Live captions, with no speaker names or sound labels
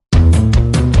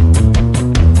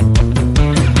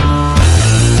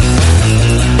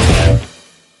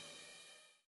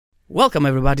Welcome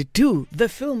everybody to the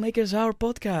Filmmakers Hour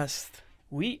podcast.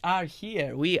 We are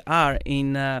here. We are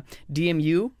in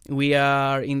DMU. We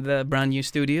are in the brand new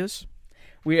studios.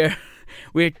 We're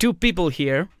two people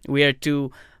here. We are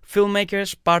two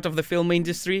filmmakers, part of the film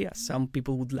industry. Some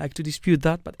people would like to dispute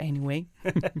that, but anyway.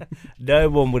 No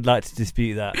one would like to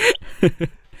dispute that.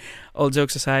 All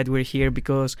jokes aside, we're here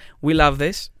because we love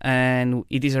this and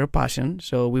it is our passion.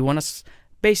 So we want to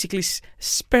basically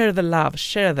share the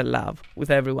love with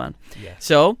everyone. Yes.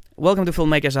 So, welcome to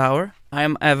Filmmakers Hour. I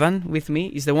am Evan. With me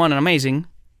is the one and amazing.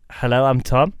 Hello, I'm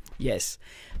Tom. Yes.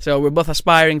 So, we're both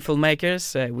aspiring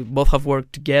filmmakers. We both have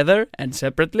worked together and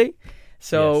separately.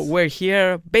 So, Yes. We're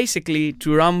here basically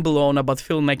to ramble on about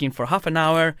filmmaking for half an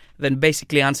hour, then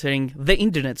basically answering the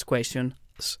internet's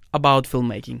questions about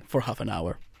filmmaking for half an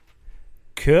hour.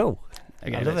 Cool.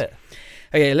 Okay, I love it.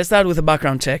 Okay, let's start with a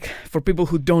background check. For people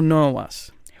who don't know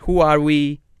us, who are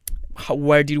we?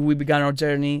 Where did we begin our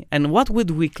journey? And what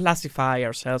would we classify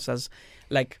ourselves as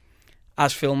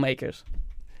filmmakers?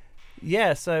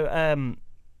 Yeah, so,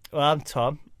 I'm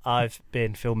Tom. I've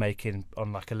been filmmaking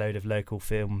on like a load of local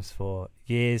films for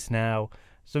years now.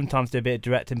 Sometimes do a bit of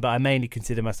directing, but I mainly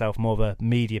consider myself more of a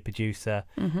media producer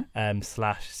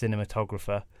slash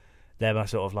cinematographer. They're my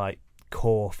sort of like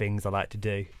core things I like to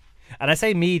do. And I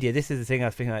say media, this is the thing I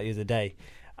was thinking about the other day.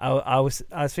 I was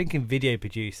thinking video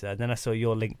producer, and then I saw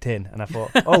your LinkedIn, and I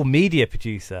thought, oh, media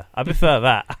producer. I prefer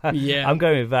that. Yeah. I'm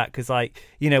going with that because, like,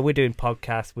 you know, we're doing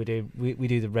podcasts, we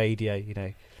do the radio, you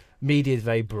know. Media is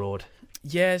very broad.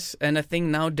 Yes, and I think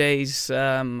nowadays,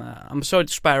 I'm sorry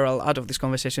to spiral out of this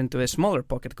conversation to a smaller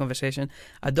pocket conversation.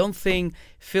 I don't think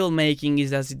filmmaking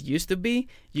is as it used to be.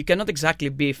 You cannot exactly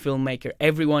be a filmmaker.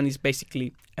 Everyone is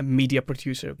basically a media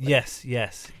producer. Yes.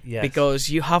 Because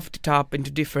you have to tap into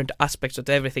different aspects of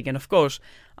everything. And of course,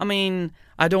 I mean,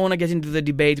 I don't want to get into the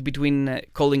debate between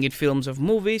calling it films or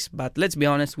movies, but let's be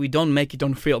honest, we don't make it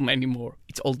on film anymore.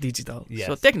 It's all digital. Yes.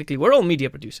 So technically, we're all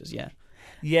media producers, yeah.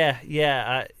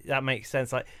 Yeah, that makes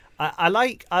sense. Like, I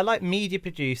like media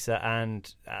producer,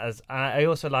 and as I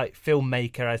also like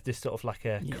filmmaker as this sort of like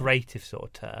a creative sort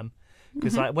of term.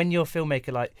 Because like when you're a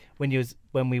filmmaker, like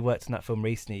when we worked on that film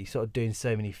recently, you're sort of doing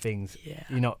so many things. Yeah.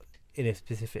 You're not in a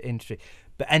specific industry.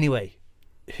 But anyway,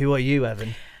 who are you,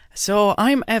 Evan? So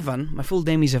I'm Evan. My full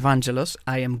name is Evangelos.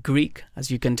 I am Greek, as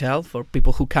you can tell, for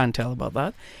people who can't tell about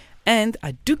that. And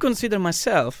I do consider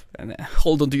myself, and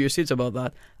hold on to your seats about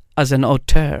that, as an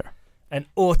auteur. An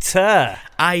auteur.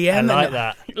 I am. I like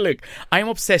that. Look, I'm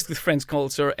obsessed with French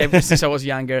culture ever since I was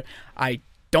younger. I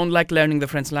don't like learning the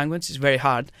French language. It's very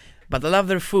hard. But I love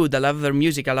their food, I love their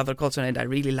music, I love their culture, and I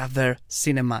really love their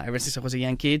cinema ever since I was a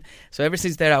young kid. So ever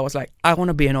since there, I was like, I want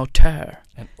to be an auteur.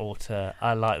 An auteur.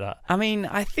 I like that. I mean,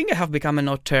 I think I have become an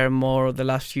auteur more the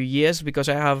last few years because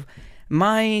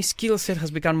my skill set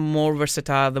has become more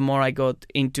versatile the more I got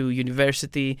into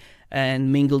university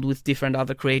and mingled with different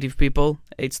other creative people.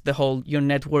 It's the whole, your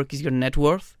network is your net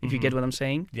worth, if you get what I'm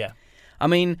saying. Yeah. I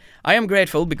mean, I am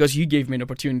grateful because you gave me an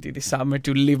opportunity this summer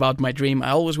to live out my dream. I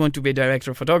always want to be a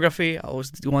director of photography. I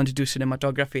always want to do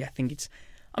cinematography. I think it's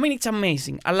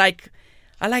amazing. I like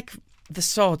the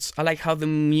shots. I like how the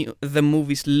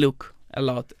movies look a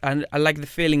lot. And I like the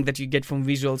feeling that you get from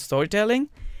visual storytelling,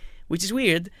 which is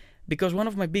weird because one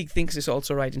of my big things is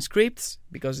also writing scripts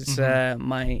because it's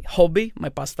my hobby, my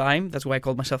pastime. That's why I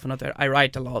call myself an author. I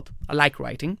write a lot. I like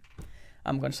writing.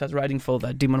 I'm going to start writing for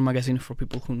the Demon magazine for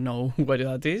people who know what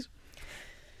that is.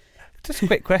 Just a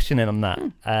quick question in on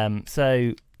that.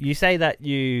 So you say that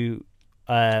you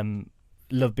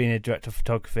love being a director of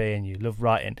photography and you love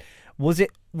writing. Was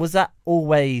that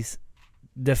always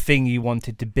the thing you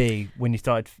wanted to be when you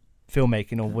started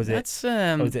filmmaking, or was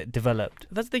it developed?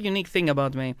 That's the unique thing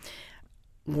about me.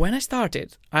 When I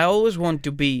started, I always wanted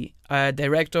to be a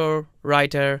director,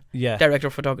 writer, director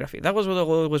of photography. That was what I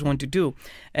always wanted to do.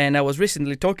 And I was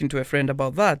recently talking to a friend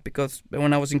about that because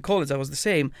when I was in college, I was the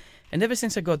same. And ever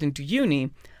since I got into uni,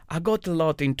 I got a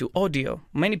lot into audio.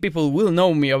 Many people will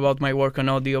know me about my work on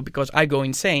audio because I go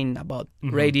insane about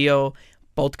radio,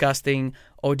 podcasting,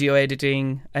 audio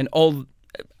editing, and all.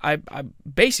 I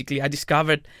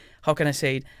discovered, how can I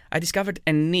say it? I discovered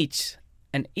a niche.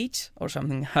 An itch or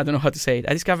something, I don't know how to say it.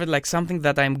 I discovered like something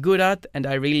that I'm good at and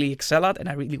I really excel at and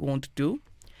I really want to do.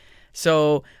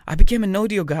 So I became an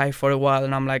audio guy for a while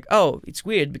and I'm like, oh, it's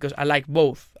weird because I like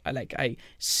both. I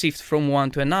shift from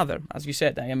one to another. As you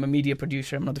said, I am a media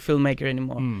producer, I'm not a filmmaker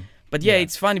anymore. But yeah,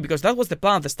 it's funny because that was the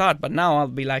plan at the start, but now I'll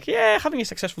be like, yeah, having a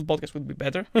successful podcast would be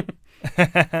better.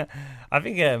 I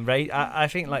think, I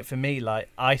think like for me, like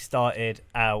I started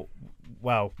out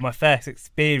my first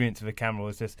experience with a camera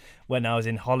was just when I was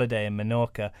in holiday in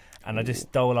Menorca, and I just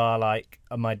stole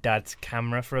my dad's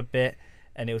camera for a bit,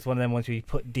 and it was one of them ones where you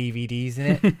put DVDs in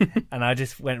it, and I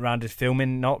just went around just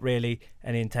filming, not really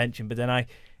any intention, but then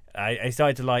I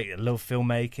started to love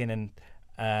filmmaking,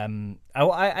 and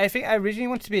I think I originally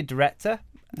wanted to be a director.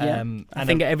 Yeah, I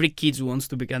think every kid wants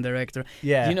to become director.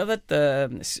 Yeah. Do you know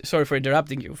that? Sorry for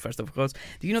interrupting you. First of course,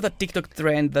 do you know that TikTok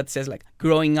trend that says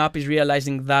growing up is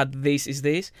realizing that this is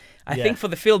this? I think for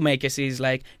the filmmakers is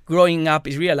growing up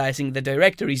is realizing the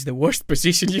director is the worst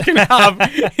position you can have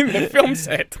in the film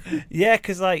set. Yeah,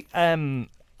 because I'm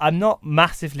not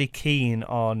massively keen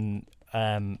on.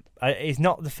 It's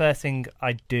not the first thing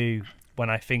I do when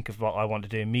I think of what I want to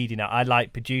do in media now. I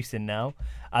like producing now.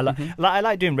 I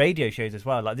like doing radio shows as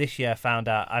well. Like this year,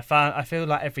 I feel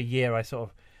like every year I sort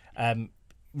of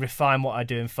refine what I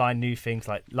do and find new things.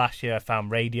 Like last year, I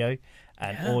found radio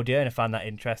and audio, and I found that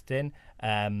interesting.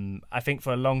 I think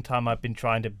for a long time I've been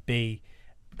trying to be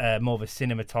more of a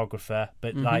cinematographer,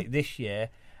 but this year,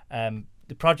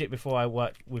 the project before I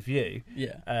worked with you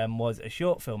was a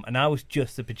short film, and I was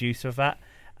just the producer of that.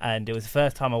 And it was the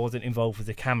first time I wasn't involved with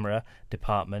the camera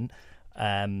department,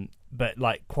 but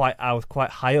I was quite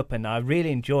high up, and I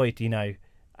really enjoyed,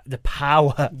 the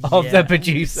power of the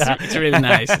producer. It's really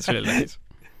nice. It's really nice.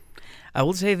 I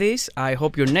will say this: I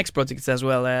hope your next project is as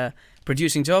well a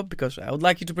producing job, because I would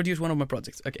like you to produce one of my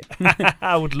projects. Okay.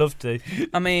 I would love to.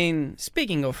 I mean,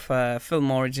 speaking of film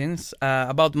origins,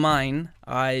 about mine,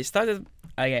 I started.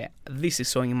 This is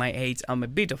showing my age. I'm a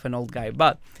bit of an old guy,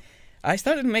 but I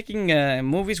started making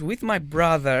movies with my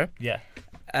brother. Yeah.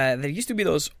 There used to be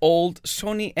those old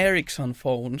Sony Ericsson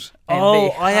phones.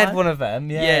 I had one of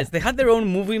them, yeah. Yes, they had their own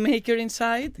movie maker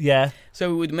inside. Yeah. So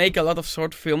we would make a lot of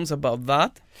short films about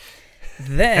that.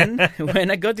 Then, when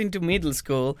I got into middle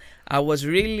school, I was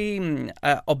really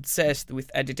obsessed with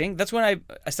editing. That's when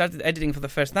I started editing for the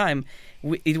first time.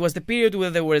 It was the period where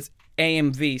there was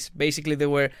AMVs. Basically, there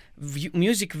were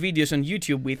music videos on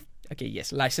YouTube with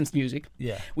licensed music.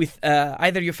 Yeah. With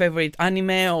either your favorite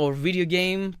anime or video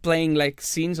game playing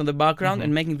scenes on the background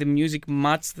and making the music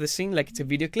match the scene like it's a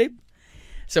video clip.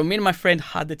 So me and my friend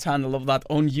had the channel of that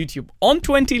on YouTube on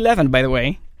 2011, by the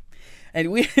way.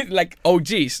 And we OG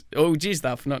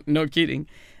stuff, no kidding.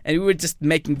 And we were just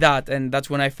making that, and that's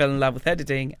when I fell in love with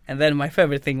editing. And then my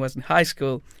favorite thing was in high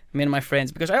school, me and my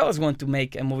friends, because I always wanted to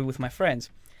make a movie with my friends.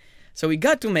 So we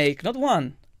got to make not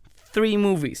 1, 3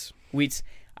 movies, which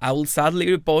I will sadly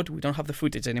report we don't have the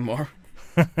footage anymore.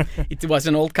 It was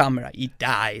an old camera. It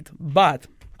died. But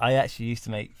I actually used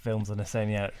to make films on a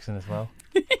Sony Ericsson as well.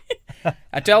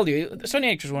 I tell you, the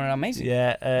Sony Ericssons were amazing.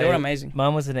 Yeah, they were amazing.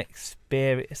 Mine was an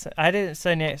Xperia. I did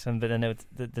Sony Ericsson, but then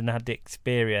I had the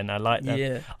Xperia, and I liked that.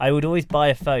 Yeah. I would always buy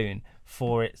a phone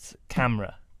for its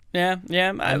camera. Yeah.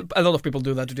 A lot of people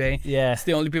do that today. Yeah, it's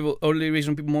the only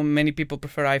reason many people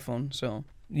prefer iPhone. So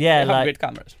yeah, they have great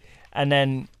cameras. And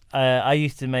then I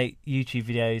used to make YouTube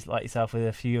videos like yourself with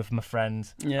a few of my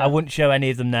friends. Yeah. I wouldn't show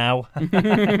any of them now.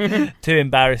 Too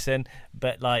embarrassing.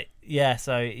 But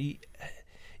so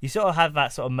you sort of have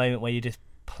that sort of moment where you're just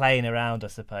playing around, I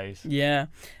suppose. Yeah,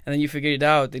 and then you figure it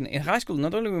out. In high school,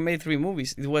 not only we made 3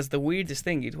 movies, it was the weirdest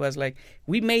thing. It was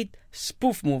we made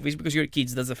spoof movies, because you're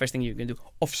kids, that's the first thing you can do,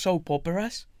 of soap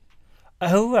operas.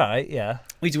 Oh, right, yeah.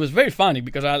 Which was very funny,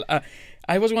 because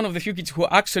I was one of the few kids who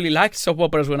actually liked soap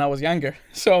operas when I was younger.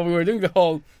 So we were doing the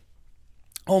whole,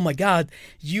 oh my God,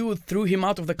 you threw him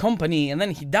out of the company, and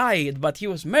then he died, but he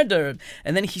was murdered,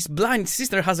 and then his blind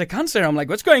sister has a cancer. I'm like,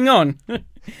 what's going on?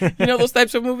 Those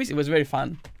types of movies. It was very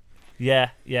fun. Yeah.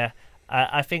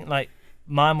 I think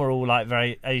mine were all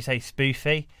very, as you say,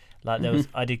 spoofy. There was,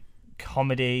 I did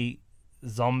comedy,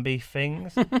 zombie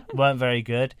things. Weren't very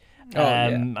good.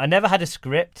 I never had a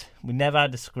script. We never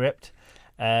had a script.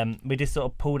 We just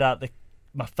sort of pulled out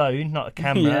my phone, not a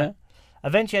camera. Yeah.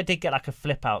 Eventually, I did get a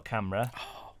flip-out camera,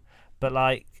 but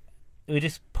we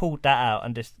just pulled that out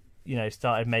and just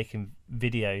started making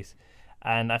videos,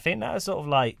 and I think that was sort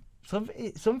of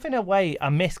something in a way I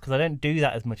miss, because I don't do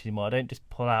that as much anymore. I don't just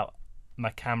pull out my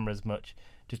camera as much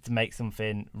just to make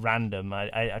something random.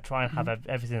 I try and have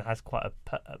everything that has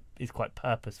is quite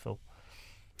purposeful.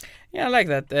 Yeah, I like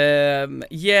that.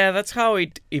 That's how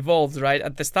it evolved, right,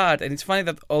 at the start. And it's funny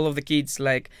that all of the kids,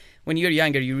 when you're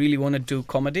younger, you really want to do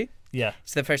comedy. Yeah.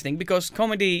 It's the first thing, because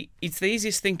comedy, it's the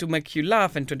easiest thing to make you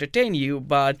laugh and to entertain you,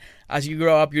 but as you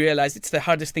grow up, you realize it's the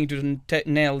hardest thing to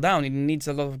nail down. It needs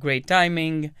a lot of great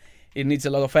timing. It needs a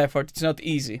lot of effort. It's not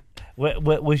easy.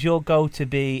 Was your goal to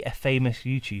be a famous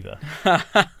YouTuber?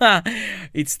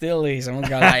 It still is. I'm not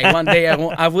gonna lie. One day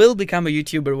I will become a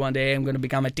YouTuber. One day I'm going to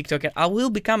become a TikToker. I will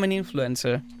become an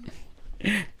influencer.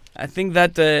 I think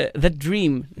that that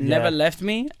dream never left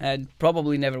me and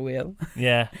probably never will.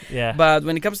 Yeah. But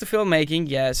when it comes to filmmaking,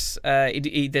 yes,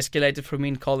 it escalated for me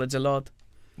in college a lot.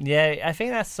 Yeah, I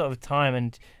think that's sort of time,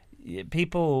 and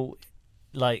people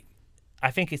like. I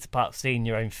think it's about seeing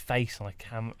your own face on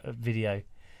a video.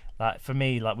 Like for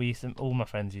me, like all my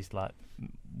friends used to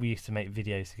we used to make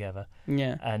videos together.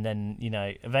 Yeah. And then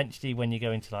eventually when you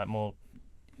go into like more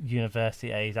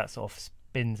university age, that sort of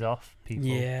spins off people.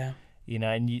 Yeah.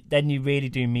 And then you really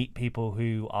do meet people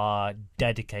who are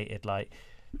dedicated. Like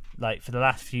for the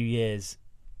last few years,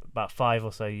 about 5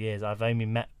 or so years, I've only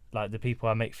met like the people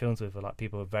I make films with are like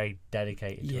people who are very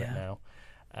dedicated to it now.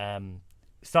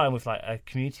 Starting with like a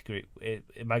community group,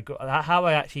 how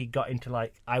I actually got into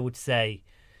like I would say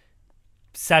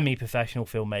semi-professional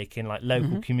filmmaking, like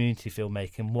local community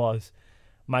filmmaking, was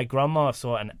my grandma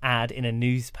saw an ad in a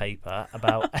newspaper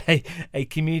about a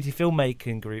community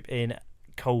filmmaking group in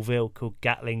Colville called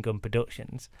Gatling Gun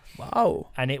Productions. Wow!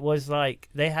 And it was like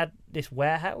they had this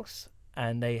warehouse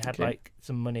and they had like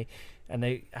some money and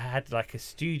they had like a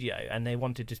studio and they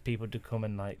wanted just people to come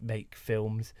and like make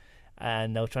films.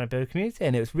 And they were trying to build a community,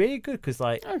 and it was really good because,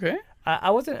 like, I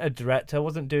wasn't a director, I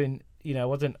wasn't doing, I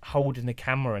wasn't holding the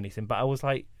camera or anything, but I was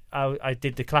like, I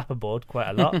did the clapperboard quite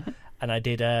a lot, and I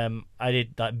did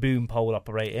like boom pole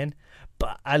operating,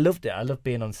 but I loved it. I loved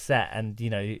being on set, and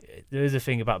there is a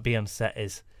thing about being on set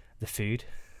is the food.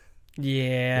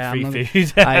 Yeah, the free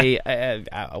food.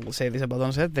 I will say this about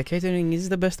on set: the catering is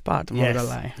the best part. I'm not gonna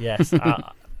lie. Yes.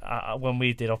 When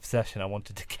we did Obsession, I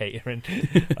wanted to catering.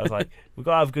 I was like, we've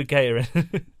got to have good catering.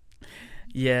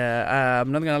 Yeah,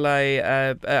 I'm not gonna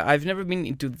lie. I've never been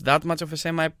into that much of a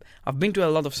semi. I've been to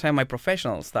a lot of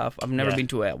semi-professional stuff. I've never been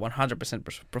to a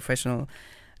 100% professional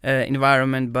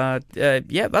environment. But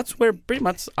that's where pretty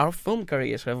much our film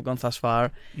careers have gone thus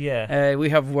far. Yeah,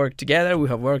 we have worked together. We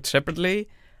have worked separately.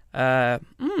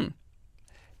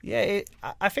 Yeah,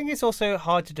 I think it's also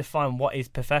hard to define what is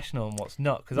professional and what's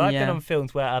not, because I've been on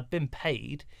films where I've been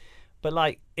paid, but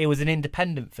like it was an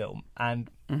independent film, and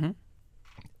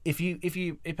if you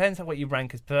it depends on what you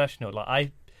rank as professional. Like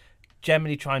I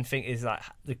generally try and think is like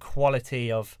the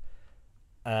quality of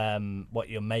what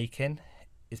you're making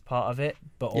is part of it,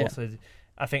 but also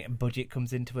I think budget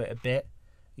comes into it a bit.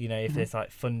 If there's like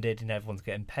funded and everyone's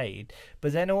getting paid,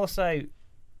 but then also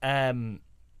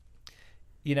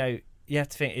you have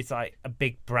to think it's like a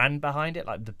big brand behind it,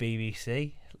 like the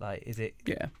BBC. Like, is it?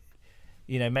 Yeah.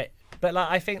 But like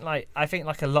I think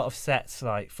a lot of sets,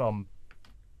 like from,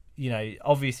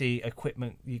 obviously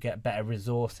equipment, you get better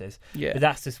resources. Yeah. But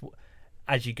that's just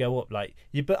as you go up. Like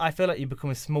I feel like you become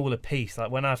a smaller piece.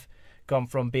 Like when I've gone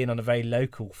from being on a very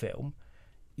local film,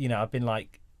 I've been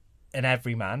like an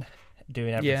everyman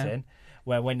doing everything. Yeah.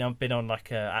 Where when I've been on like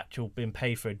been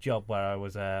paid for a job where I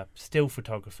was a still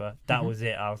photographer, that was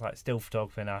it. I was like still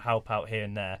photographer and I'll help out here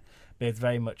and there. But it's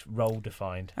very much role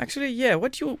defined. Actually, yeah.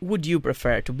 Would you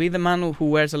prefer to be the man who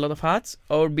wears a lot of hats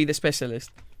or be the specialist?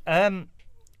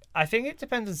 I think it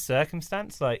depends on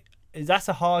circumstance. Like that's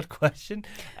a hard question.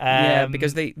 Yeah,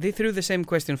 because they threw the same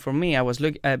question for me. I was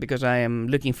because I am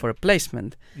looking for a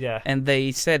placement. Yeah. And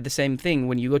they said the same thing.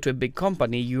 When you go to a big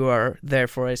company, you are there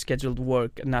for a scheduled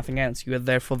work and nothing else. You are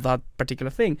there for that particular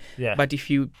thing. Yeah. But if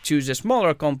you choose a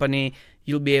smaller company,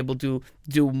 you'll be able to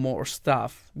do more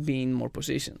stuff, be in more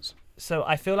positions. So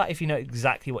I feel like if you know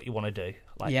exactly what you want to do,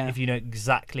 like if you know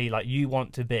exactly like you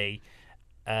want to be,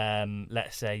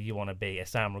 let's say you want to be a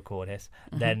sound recordist,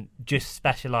 then just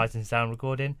specialise in sound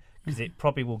recording because it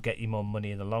probably will get you more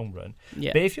money in the long run.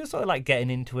 Yeah. But if you're sort of like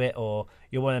getting into it, or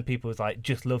you're one of the people who's like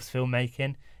just loves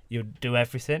filmmaking, you do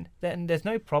everything, then there's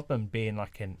no problem being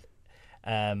like an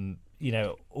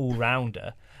all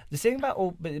rounder. But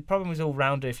the problem is all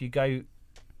rounder. If you go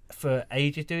for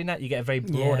ages doing that, you get a very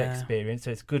broad experience,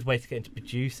 so it's a good way to get into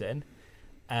producing.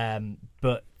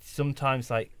 But sometimes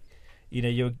like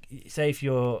you're say if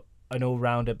you're an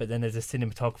all-rounder, but then there's a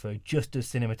cinematographer who just does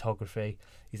cinematography,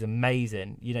 he's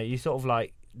amazing. You sort of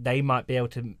like they might be able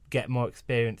to get more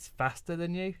experience faster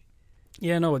than you.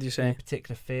 Yeah, I know what you're saying. In a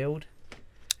particular field.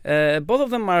 Both of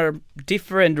them are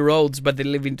different roads, but they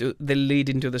lead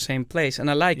into the same place, and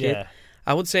I like it.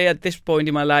 I would say at this point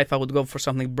in my life, I would go for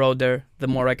something broader. The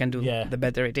more I can do, the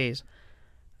better it is.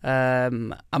 I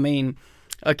mean,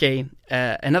 okay.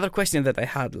 Another question that I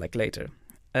had like later.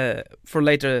 For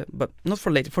later, but not for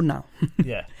later, for now.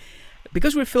 Yeah.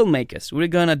 Because we're filmmakers, we're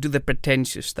gonna do the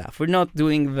pretentious stuff. We're not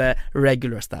doing the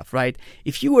regular stuff, right?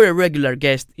 If you were a regular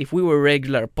guest, if we were a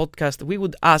regular podcast, we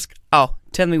would ask,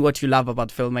 tell me what you love about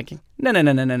filmmaking. No.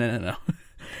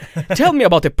 Tell me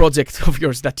about a project of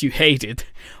yours that you hated.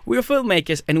 We're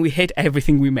filmmakers and we hate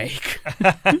everything we make.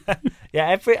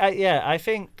 I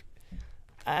think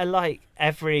like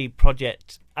every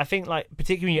project. I think like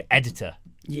particularly your editor.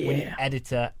 Yeah. When you're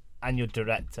editor and your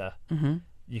director,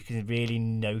 you can really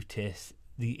notice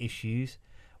the issues.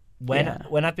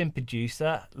 When I've been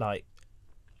producer, like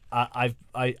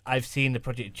I've seen the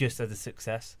project just as a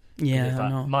success. Yeah, like, I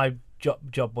know. My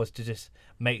job was to just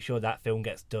make sure that film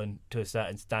gets done to a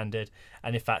certain standard,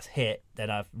 and if that's hit, then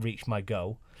I've reached my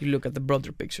goal. You look at the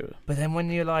broader picture. But then when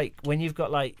you've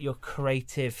got like your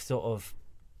creative sort of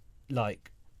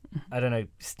like, I don't know,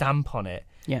 stamp on it,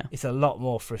 it's a lot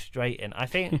more frustrating. I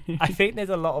think there's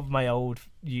a lot of my old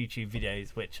YouTube videos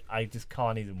which I just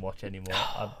can't even watch anymore.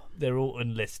 They're all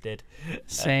unlisted.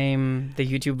 Same. The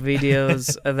YouTube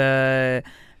videos,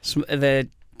 the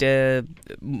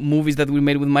movies that we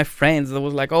made with my friends, that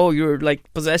was like, oh, you're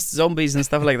like possessed zombies and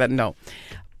stuff like that. No.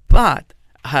 But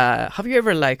have you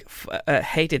ever like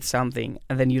hated something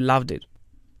and then you loved it?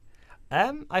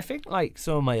 I think like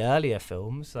some of my earlier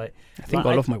films, like I think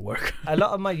all of my work. A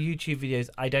lot of my YouTube videos,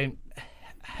 I don't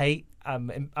hate. I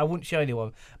wouldn't show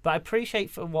anyone, but I appreciate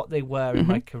for what they were in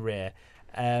my career.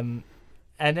 And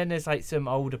then there's like some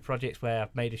older projects where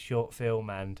I've made a short film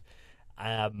and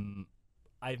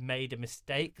I've made a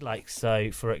mistake. Like,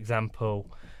 so for example,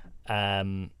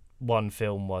 one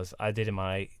film was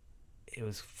it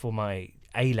was for my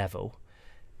A-level,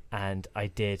 and I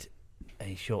did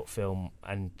a short film,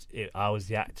 and I was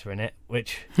the actor in it,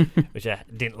 which I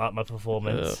didn't like my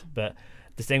performance. But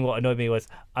the thing what annoyed me was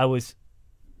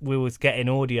we was getting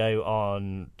audio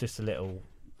on just a little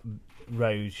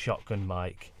Rode shotgun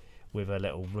mic with a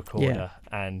little recorder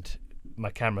and my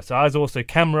camera. So I was also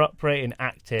camera operating,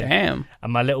 acting. Damn.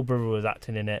 And my little brother was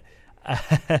acting in it.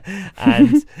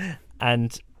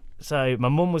 and so my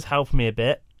mum was helping me a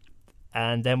bit,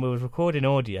 and then we was recording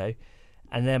audio,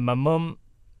 and then my mum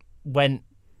went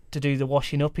to do the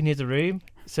washing up in the other room.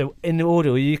 So in the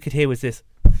audio you could hear was this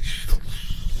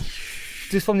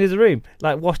just from the other room,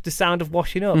 like the sound of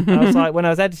washing up. And I was like, when I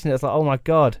was editing it, I was like, oh my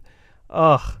god,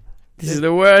 this is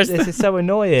the worst. This is so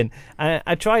annoying.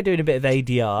 I tried doing a bit of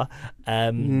ADR.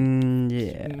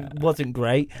 Wasn't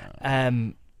great.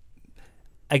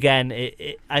 Again,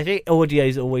 I think audio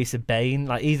is always a bane.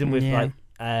 Like even with like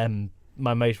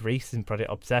my most recent project,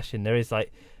 Obsession, there is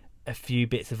like a few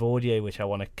bits of audio which I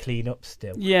want to clean up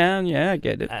still. Yeah, I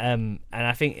get it. And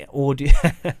I think audio,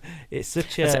 it's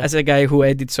such a... As a guy who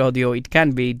edits audio, it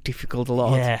can be difficult a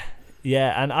lot.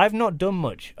 Yeah, and I've not done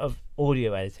much of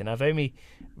audio editing. I've only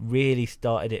really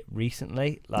started it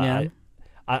recently. Like,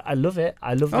 I love it.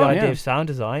 I love the idea of sound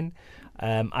design.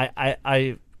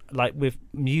 I like with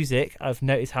music, I've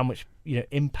noticed how much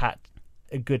impact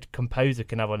a good composer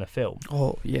can have on a film.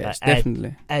 Oh yes,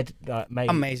 definitely. Ed made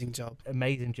amazing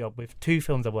job with 2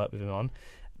 films I worked with him on.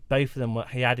 Both of them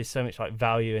he added so much like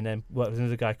value, and then worked with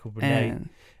another guy called Renee,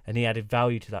 and he added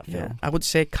value to that film. I would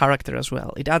say character as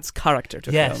well. It adds character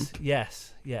to film.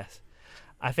 Yes.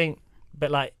 I think,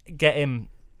 but like getting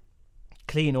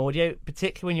clean audio,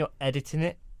 particularly when you're editing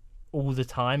it all the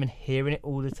time and hearing it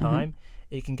all the time,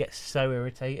 it can get so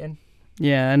irritating.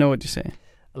 Yeah, I know what you say.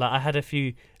 Like I had a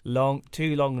few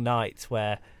 2 long nights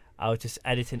where I was just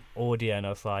editing audio, and I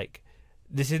was like,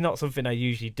 this is not something I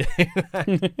usually do.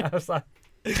 I was like,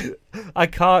 I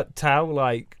can't tell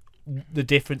like the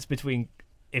difference between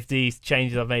if these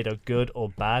changes I've made are good or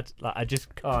bad. Like I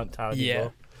just can't tell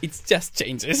anymore. It's just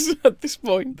changes at this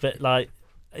point. But like,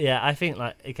 I think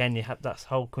like again, you have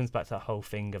comes back to that whole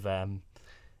thing of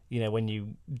when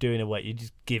you doing a work, you're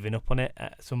just giving up on it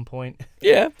at some point.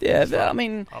 Yeah. I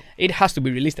mean, it has to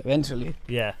be released eventually.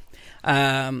 Yeah.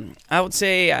 I would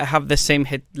say I have the same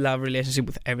hate-love relationship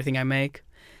with everything I make.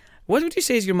 What would you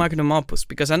say is your magnum opus?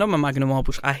 Because I know my magnum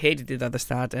opus, I hated it at the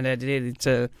start, and I did. It's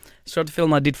a short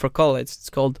film I did for college. It's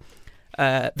called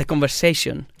The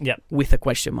Conversation, with a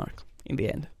question mark in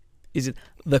the end. Is it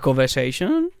The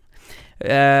Conversation?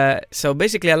 So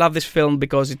basically I love this film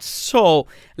because it's so,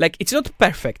 like, it's not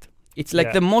perfect. It's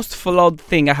like the most flawed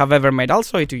thing I have ever made. I'll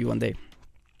show it to you one day.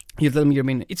 You tell me your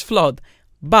opinion. It's flawed,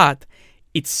 but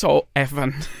it's so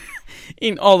effing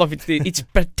in all of it. It's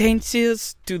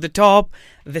pretentious to the top.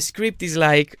 The script is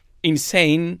like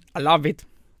insane. I love it.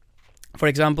 For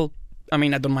example, I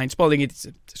mean, I don't mind spoiling it. It's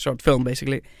a short film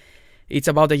basically. It's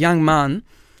about a young man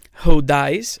who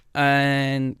dies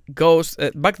and goes.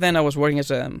 Back then, I was working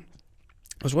as a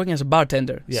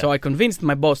bartender, so I convinced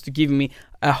my boss to give me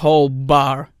a whole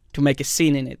bar to make a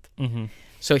scene in it. Mm-hmm.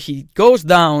 So he goes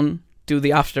down to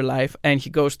the afterlife, and he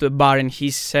goes to a bar, and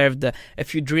he's served a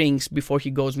few drinks before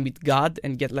he goes meet God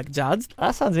and get like judged.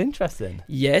 That sounds interesting.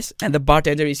 Yes, and the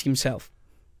bartender is himself.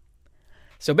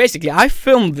 So basically, I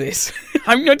filmed this.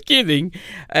 I'm not kidding.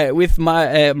 With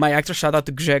my actor, shout out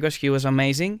to Grzegorz. He was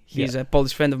amazing. He's a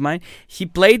Polish friend of mine. He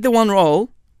played the one role,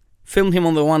 filmed him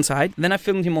on the one side, then I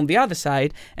filmed him on the other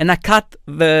side, and I cut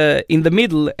in the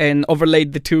middle and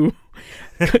overlaid the two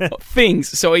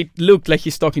things, so it looked like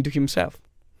he's talking to himself.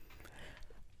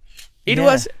 It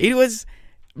was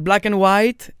black and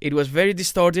white. It was very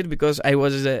distorted because I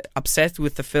was obsessed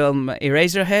with the film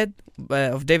Eraserhead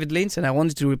of David Lynch, and I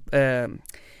wanted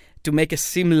to make a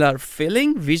similar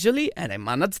feeling visually, and I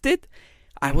managed it.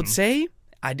 I would say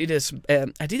I did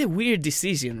a weird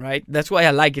decision, right? That's why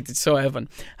I like it. It's so Evan.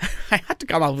 I had to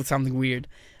come up with something weird.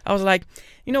 I was like,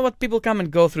 you know what? People come and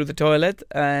go through the toilet,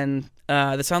 and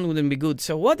the sound wouldn't be good.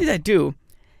 So what did I do?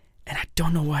 And I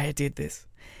don't know why I did this.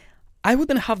 I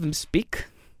wouldn't have them speak,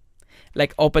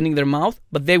 like opening their mouth,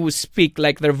 but they would speak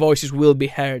like their voices will be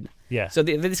heard. Yeah. So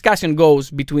the discussion goes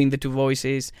between the two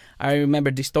voices. I remember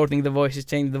distorting the voices,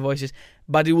 changing the voices,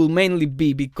 but it will mainly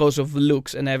be because of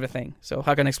looks and everything. So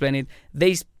how can I explain it?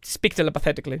 They speak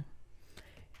telepathetically.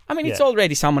 I mean, it's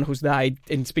already someone who's died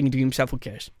and speaking to himself. Who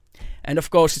cares? And of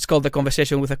course, it's called the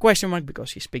conversation with a question mark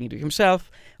because he's speaking to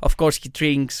himself. Of course, he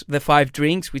drinks the 5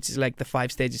 drinks, which is like the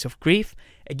 5 stages of grief.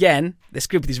 Again, the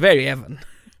script is very Evan.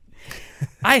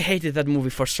 I hated that movie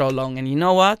for so long, and you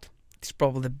know what? It's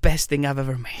probably the best thing I've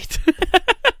ever made.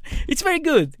 It's very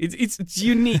good. It's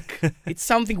unique. It's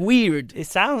something weird. It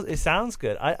sounds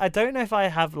good. I don't know if I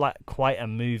have like quite a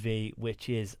movie which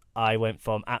is I went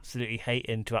from absolutely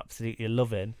hating to absolutely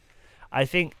loving. I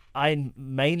think I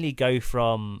mainly go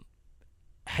from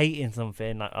hating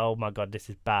something like, oh my god, this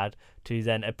is bad, to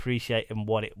then appreciating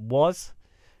what it was.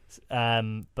 But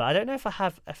I don't know if I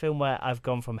have a film where I've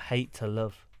gone from hate to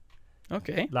love.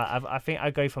 Okay. Like I think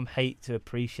I go from hate to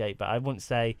appreciate, but I wouldn't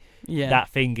say that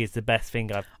thing is the best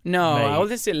thing I've made. I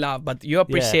wouldn't say love, but you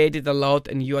appreciate it a lot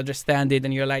and you understand it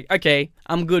and you're like, okay,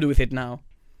 I'm good with it now.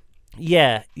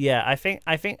 Yeah. I think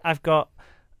I've got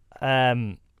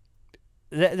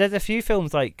there's a few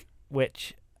films like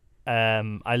which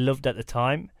I loved at the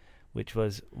time, which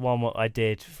was one what I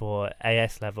did for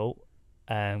AS level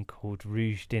called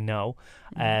Rouge de Nol.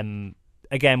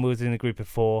 Again, we was in a group of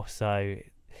 4, so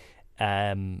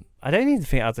I don't even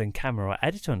think I was in camera or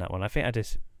editor on that one. I think I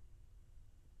just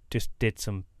did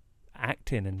some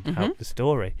acting and helped the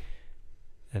story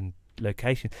and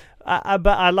location. But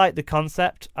I like the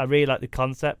concept. I really like the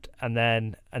concept, and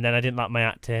then I didn't like my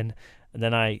acting, and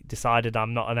then I decided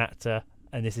I'm not an actor,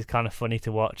 and this is kind of funny to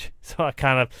watch. So I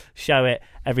kind of show it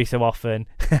every so often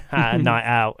at a night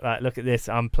out. Like, look at this,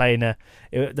 I'm playing the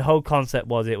whole concept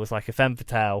was it was like a femme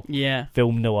fatale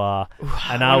film noir.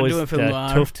 And I was the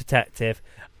tough detective.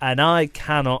 And I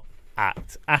cannot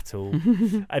act at all.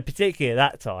 And particularly at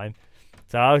that time.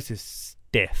 So I was just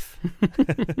stiff.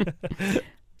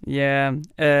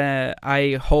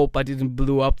 I hope I didn't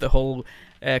blow up the whole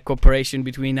cooperation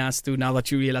between us two now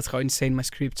that you realize how insane my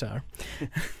scripts are.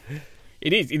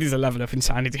 It is a level of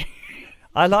insanity.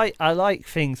 I like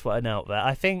things that are out there.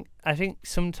 I think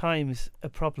sometimes a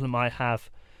problem I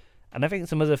have, and I think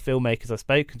some other filmmakers I've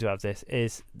spoken to have this,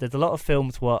 is there's a lot of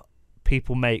films what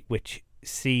people make which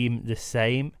seem the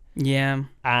same. Yeah.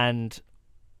 And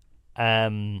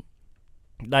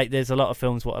like there's a lot of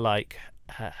films what are like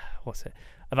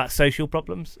about social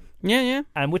problems. Yeah.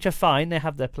 And which are fine, they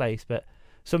have their place, but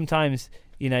sometimes,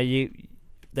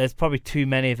 there's probably too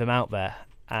many of them out there.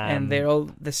 And they're all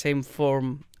the same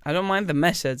form. I don't mind the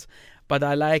message, but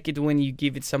I like it when you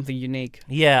give it something unique.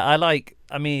 Yeah,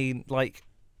 I mean,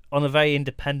 on a very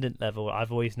independent level, I've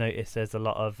always noticed there's a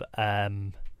lot of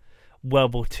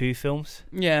World War II films.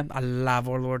 Yeah, I love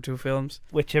World War II films.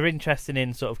 Which are interesting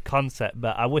in sort of concept,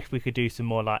 but I wish we could do some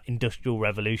more like Industrial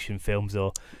Revolution films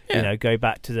or, go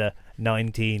back to the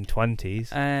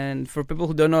 1920s. And for people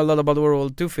who don't know a lot about World War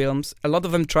II films, a lot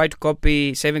of them try to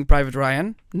copy Saving Private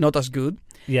Ryan, not as good.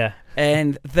 Yeah.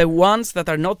 And the ones that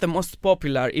are not the most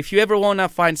popular, if you ever want to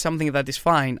find something that is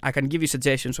fine, I can give you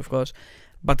suggestions, of course,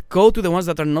 but go to the ones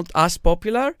that are not as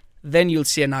popular, then you'll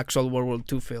see an actual World War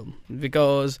II film.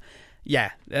 Because,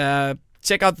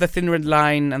 check out The Thin Red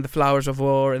Line and The Flowers of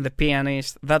War and The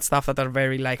Pianist, that stuff that are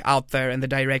very out there, and the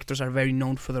directors are very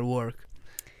known for their work.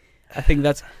 I think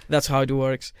that's how it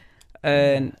works.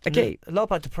 And okay, a lot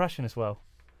about depression as well.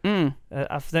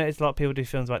 I've noticed a lot of people do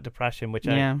films about depression, which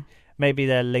maybe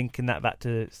they're linking that back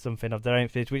to something of their own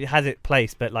footage, which has its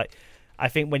place. But I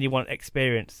think when you want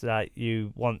experience,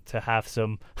 you want to have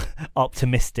some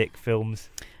optimistic films.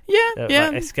 Like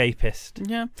escapist.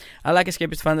 Yeah, I like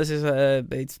escapist fantasies.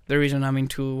 It's the reason I'm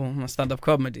into stand-up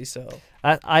comedy. So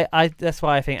I that's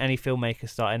why I think any filmmaker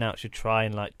starting out should try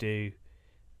and do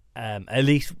at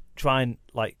least try and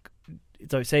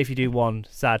So say if you do one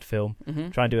sad film,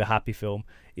 try and do a happy film.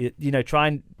 Try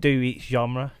and do each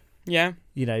genre. Yeah.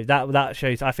 That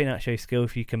shows. I think that shows skill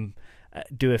if you can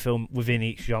do a film within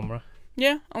each genre.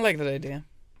 Yeah, I like that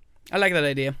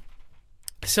idea.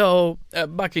 So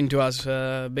back into us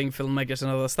being filmmakers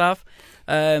and other stuff.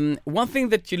 One thing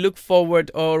that you look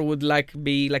forward or would like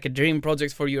be like a dream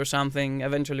project for you or something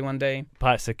eventually one day.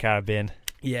 Pirates of the Caribbean.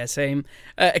 Yeah, same.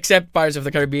 Except Pirates of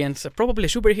the Caribbean, probably a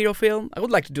superhero film. I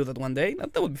would like to do that one day.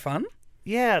 That would be fun.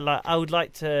 Yeah, like I would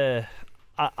like to.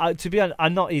 To be honest,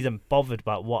 I'm not even bothered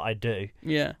about what I do.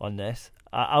 Yeah. On this,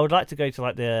 I would like to go to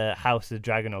like the House of the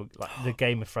Dragon or like the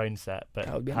Game of Thrones set, but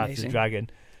that would be House amazing. of the Dragon,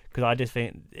 because I just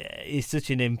think it's such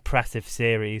an impressive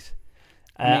series.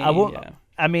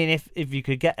 I mean,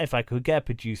 if I could get a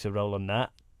producer role on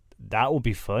that would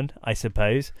be fun, I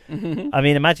suppose. I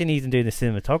mean, imagine even doing the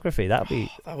cinematography.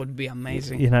 That would be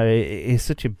amazing. It's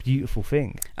such a beautiful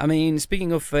thing. I mean,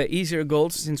 speaking of easier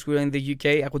goals, since we're in the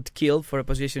UK, I would kill for a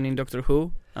position in Doctor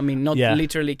Who. I mean, not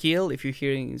literally kill. If you're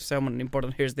hearing someone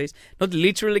important hears this, not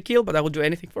literally kill, but I would do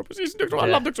anything for a position in Doctor Who. I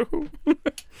love Doctor Who.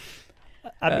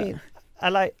 I mean,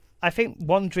 I think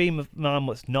one dream of mine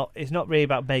it's not really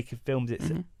about making films.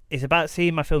 It's about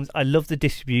seeing my films. I love the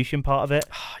distribution part of it.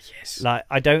 Oh, yes. Like,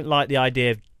 I don't like the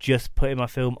idea of just putting my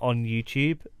film on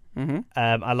YouTube.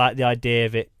 I like the idea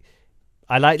of it.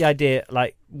 I like the idea,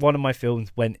 like, one of my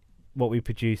films what we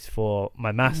produced for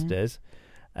my masters,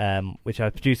 which I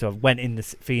produced of, went in the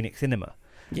Phoenix Cinema.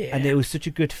 Yeah. And it was such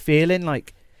a good feeling,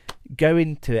 like,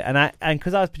 going to it. And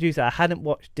because I was a producer, I hadn't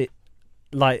watched it,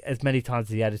 like, as many times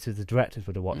as the editors, the directors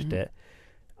would have watched it.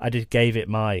 I just gave it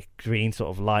my green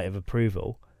sort of light of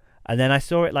approval. And then I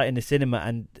saw it like in the cinema,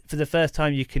 and for the first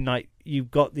time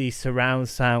you've got these surround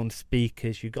sound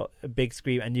speakers, you've got a big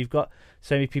screen, and you've got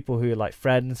so many people who are like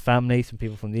friends, family, some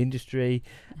people from the industry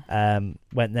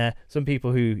went there, some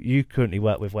people who you currently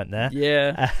work with went there.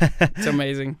 Yeah, it's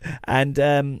amazing.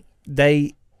 And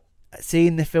they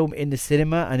seeing the film in the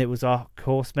cinema, and it was our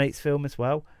course mates film as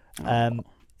well.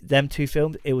 Them two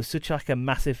films, it was such like a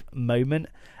massive moment,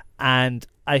 and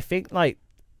I think like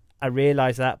I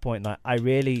realised at that point, like, I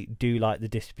really do like the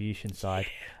distribution side.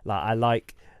 Like, I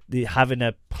like having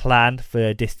a plan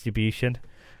for distribution,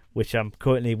 which I'm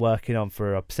currently working on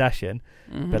for Obsession.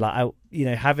 But like,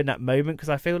 having that moment, because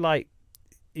I feel like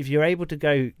if you're able to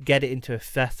go get it into a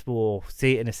festival or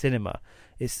see it in a cinema,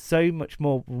 it's so much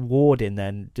more rewarding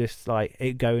than just like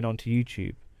it going onto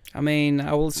YouTube. I mean,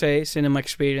 I will say cinema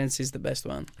experience is the best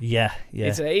one. Yeah.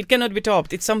 It cannot be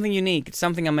topped. It's something unique. It's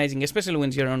something amazing, especially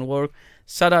when you're on work.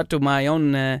 Shout out to my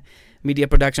own media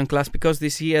production class, because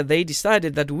this year they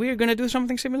decided that we're gonna do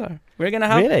something similar. We're gonna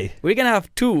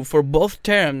have two for both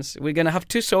terms. We're gonna have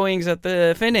two showings at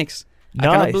the Phoenix. Nice.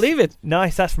 I cannot believe it.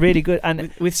 Nice, that's really good.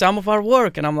 And with some of our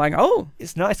work, and I'm like, oh,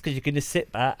 it's nice because you can just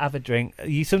sit back, have a drink.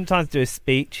 You sometimes do a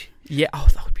speech. Yeah,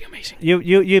 that would be amazing.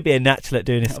 You'd be a natural at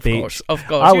doing a speech. Of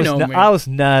course. I was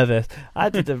nervous. I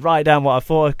had to write down what I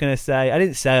thought I was going to say. I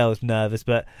didn't say I was nervous,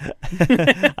 but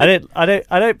I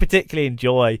don't particularly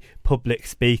enjoy public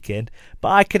speaking. But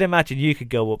I can imagine you could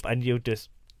go up and you'll just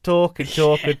talk and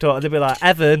talk and talk, and they'll be like,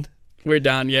 Evan, we're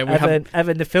done. Yeah,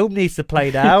 Evan, the film needs to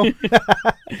play now.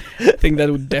 I think that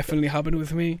would definitely happen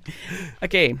with me.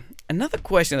 Okay. Another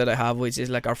question that I have, which is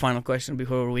like our final question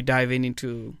before we dive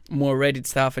into more Reddit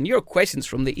stuff and your questions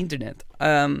from the internet.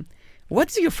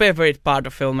 What's your favorite part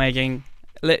of filmmaking?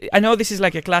 I know this is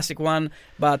like a classic one,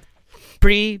 but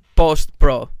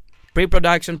pre-post-pro.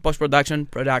 Pre-production, post-production,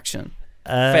 production.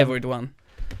 Favorite one.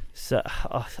 So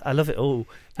I love it all.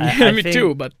 Me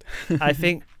too, but... I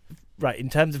think, right, in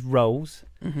terms of roles,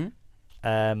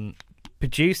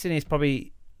 producing is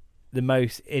probably the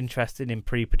most interesting in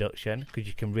pre-production because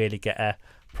you can really get a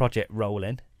project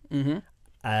rolling.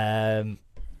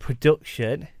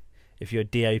 Production, if your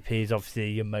DOP is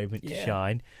obviously your moment to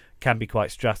shine, can be quite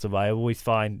stressful. I always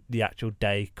find the actual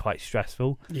day quite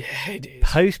stressful. Yeah, it is.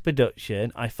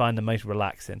 Post-production, I find the most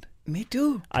relaxing. Me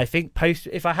too. I think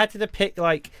if I had to pick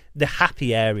like the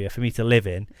happy area for me to live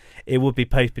in, it would be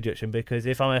post-production, because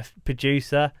if I'm a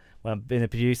producer, when I'm being a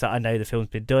producer, I know the film's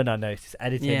been done. I know it's just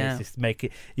editing. Yeah. It's just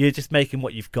you're just making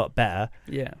what you've got better.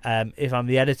 Yeah. If I'm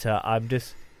the editor, I'm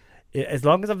just, as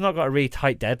long as I've not got a really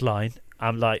tight deadline,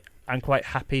 I'm quite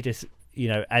happy just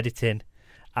editing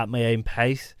at my own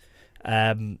pace.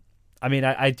 I mean,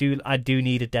 I do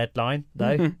need a deadline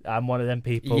though. I'm one of them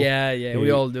people. Yeah, we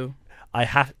all do.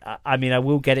 I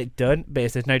will get it done, but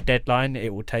if there's no deadline,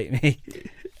 it will take me ages.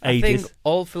 I think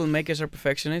all filmmakers are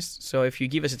perfectionists, so if you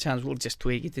give us a chance, we'll just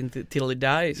tweak it until it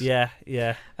dies. Yeah.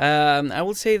 I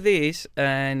will say this,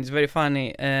 and it's very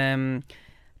funny.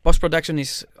 post-production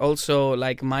is also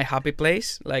like my happy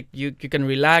place. Like you can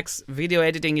relax. Video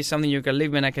editing is something you can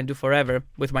live and I can do forever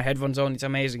with my headphones on. It's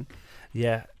amazing.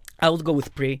 Yeah. I would go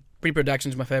with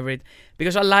pre-production is my favorite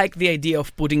because I like the idea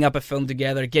of putting up a film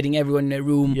together, getting everyone in a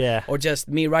room, or just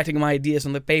me writing my ideas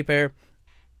on the paper,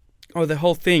 or the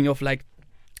whole thing of like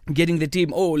getting the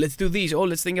team. Oh, let's do this. Oh,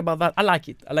 let's think about that. I like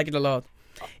it. I like it a lot.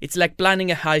 It's like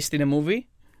planning a heist in a movie.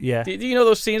 Yeah. Do you know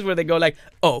those scenes where they go like,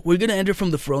 "Oh, we're gonna enter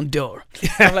from the front door"?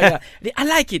 Stuff like that. I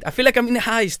like it. I feel like I'm in a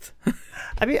heist.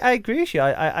 I mean, I agree with you.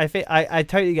 I think I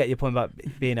totally get your point about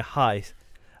being a heist,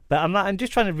 but I'm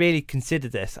just trying to really consider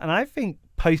this, and I think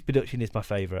post-production is my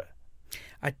favorite.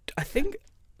 I think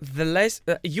the less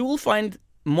you will find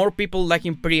more people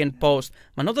liking pre and post,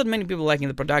 but not that many people liking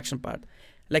the production part.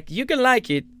 Like you can like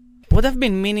it. What I've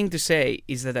been meaning to say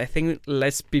is that I think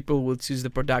less people will choose the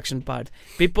production part.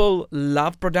 People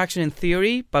love production in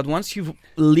theory, but once you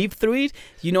live through it,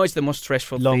 you know it's the most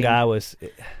stressful thing. Long hours.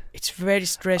 It's very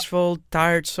stressful,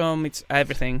 tiresome, it's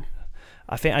everything.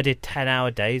 I think I did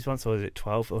 10-hour days once, or was it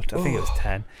 12? Or I think it was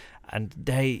 10. And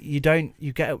you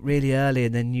get up really early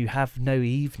and then you have no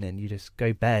evening. You just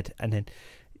go bed and then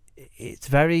it's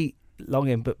very long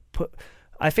in, but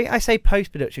I think I say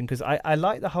post-production because I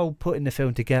like the whole putting the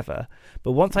film together,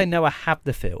 but once I know I have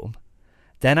the film,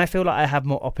 then I feel like I have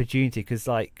more opportunity because,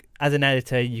 like, as an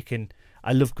editor,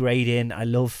 I love grading, I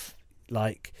love,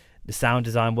 like, the sound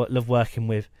design, love working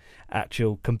with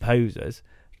actual composers,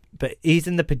 but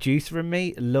even the producer in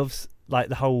me loves, like,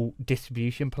 the whole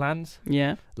distribution plans.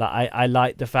 Yeah. Like, I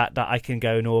like the fact that I can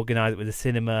go and organise it with the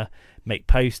cinema, make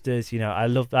posters, I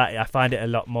love that. I find it a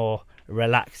lot more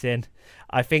relaxing.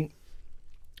 I think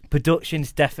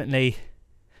production's definitely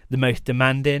the most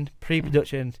demanding.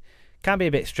 Pre-production can be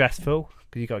a bit stressful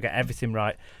because you've got to get everything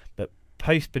right. But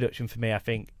post-production for me, I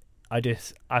think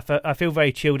I feel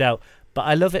very chilled out. But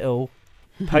I love it all.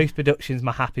 Post-production's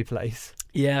my happy place.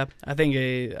 Yeah, I think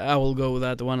I will go with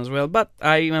that one as well. But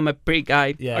I am a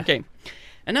pre-guy. Yeah. Okay.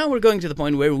 And now we're going to the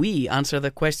point where we answer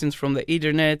the questions from the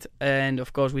internet. And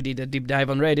of course, we did a deep dive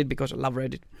on Reddit because I love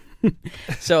Reddit.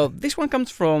 So this one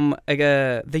comes from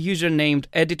the user named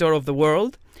Editor of the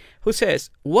World, who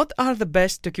says, "What are the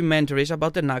best documentaries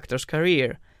about an actor's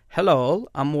career? Hello,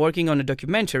 I'm working on a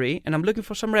documentary and I'm looking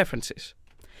for some references.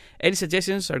 Any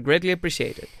suggestions are greatly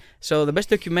appreciated." So the best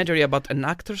documentary about an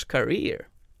actor's career.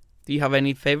 Do you have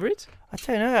any favorites? I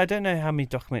don't know. I don't know how many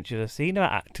documentaries I've seen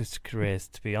about actors' careers,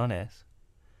 to be honest.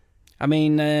 I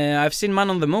mean, I've seen Man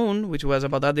on the Moon, which was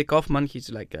about Andy Kaufman.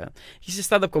 He's he's a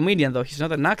stand-up comedian, though. He's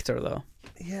not an actor, though.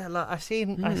 Yeah, like I've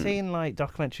seen like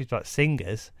documentaries about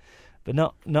singers, but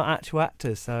not actual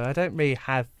actors. So I don't think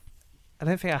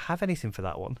I have anything for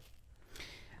that one.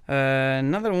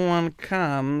 Another one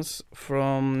comes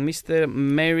from Mr.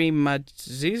 Mary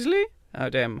Madzisley. Oh,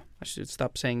 damn. I should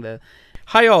stop saying that.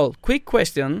 Hi all. Quick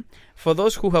question. For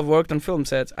those who have worked on film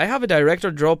sets, I have a director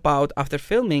drop out after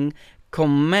filming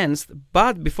commenced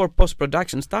but before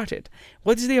post-production started.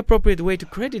 What is the appropriate way to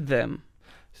credit them?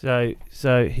 So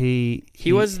he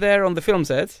was there on the film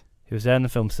set. He was there on the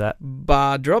film set,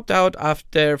 but dropped out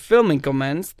after filming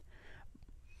commenced.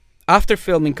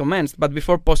 But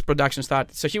before post-production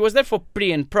started. So he was there for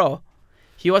pre and pro.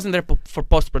 He wasn't there for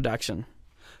post-production.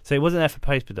 So he wasn't there for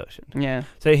post-production. Yeah.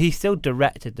 So he still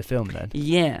directed the film then.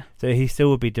 Yeah. So he still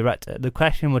would be director. The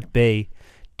question would be,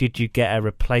 did you get a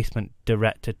replacement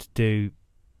director to do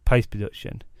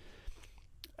post-production?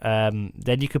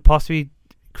 Then you could possibly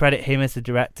credit him as the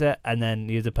director and then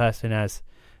the other person as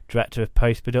director of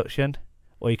post-production,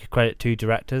 or you could credit two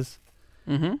directors.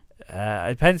 Mm-hmm.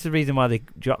 It depends the reason why they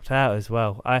dropped out as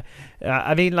well.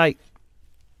 I mean, like,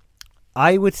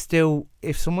 I would still,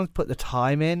 if someone's put the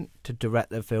time in to direct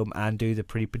the film and do the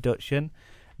pre-production,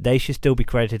 they should still be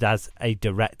credited as a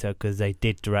director because they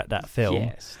did direct that film.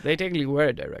 Yes, they technically were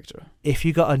a director. If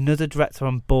you got another director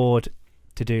on board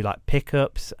to do like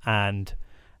pickups and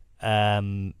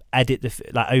oversee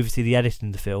the editing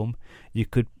of the film, you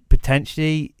could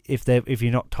potentially, if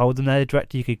you're not told them they're the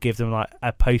director, you could give them like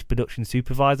a post-production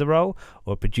supervisor role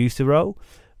or a producer role.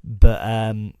 But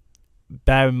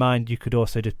bear in mind, you could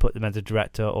also just put them as a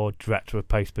director or director of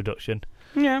post-production.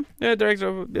 Yeah, director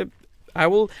of... I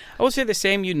will say the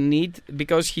same you need,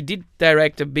 because he did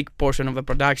direct a big portion of the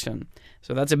production.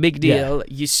 So that's a big deal. Yeah.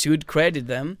 You should credit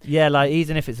them. Yeah, like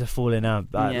even if it's a falling out,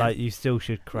 like you still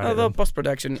should credit Although them.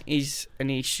 Post-production is an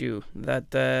issue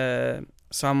that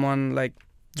someone like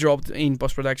dropped in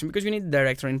post-production, because you need a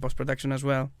director in post-production as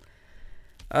well.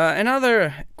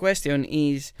 Another question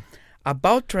is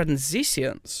about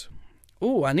transitions.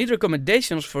 I need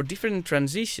recommendations for different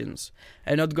transitions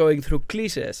and not going through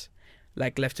cliches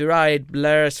like left to right,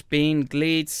 blur, spin,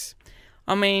 glitch.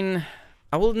 I mean,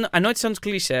 I know it sounds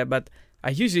cliche, but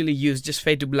I usually use just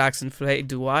fade to blacks and fade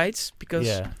to whites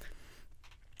because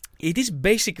it is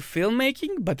basic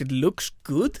filmmaking, but it looks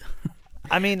good.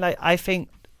 I mean, like, I think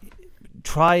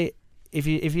if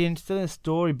you're still in a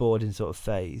storyboarding sort of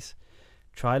phase,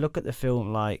 try look at the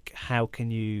film like how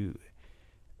can you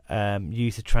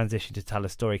use a transition to tell a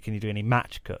story. Can you do any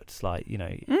match cuts? Like,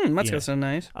 match cuts are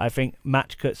nice. I think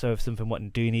match cuts are something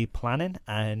what do need planning,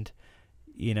 and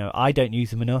I don't use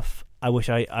them enough. I wish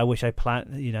I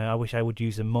plan. I wish I would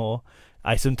use them more.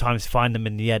 I sometimes find them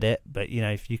in the edit, but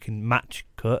if you can match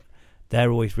cut,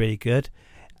 they're always really good.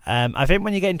 I think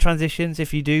when you get in transitions,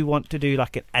 if you do want to do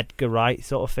like an Edgar Wright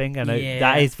sort of thing, I know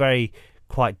that is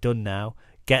quite done now.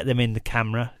 Get them in the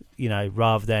camera,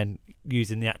 rather than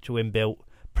using the actual inbuilt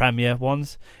Premiere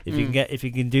ones. If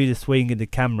you can do the swing in the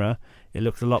camera, it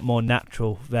looks a lot more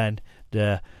natural than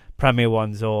the Premiere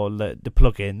ones or the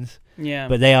plugins. Yeah,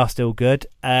 but they are still good.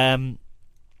 I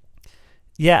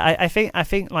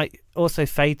think like also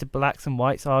fade to blacks and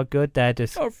whites are good. They're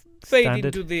just or fade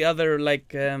standard. Into the other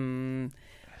like how's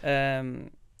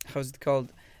it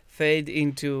called? Fade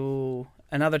into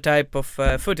another type of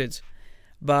footage.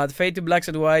 But Fade to Blacks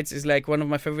and Whites is like one of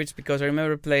my favorites because I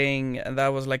remember playing, and that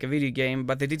was like a video game,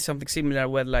 but they did something similar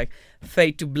where like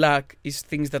Fade to Black is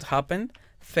things that happened,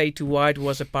 Fade to White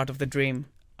was a part of the dream.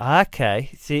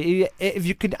 Okay, see, if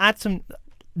you could add some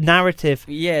narrative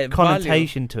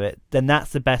connotation to it, then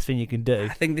that's the best thing you can do. I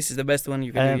think this is the best one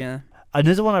you can do, yeah.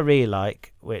 Another one I really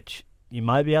like, which you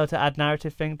might be able to add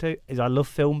narrative thing to, is I love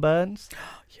film burns.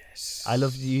 Yes. I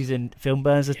love using film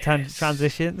burns as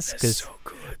transitions. That's so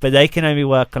good. But they can only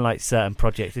work on like certain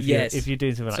projects. If you're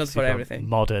doing something like super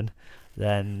modern,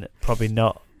 then probably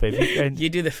not. But if you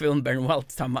do the film burn while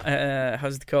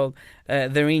how's it called?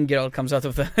 The Ring Girl comes out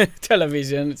of the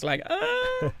television. It's like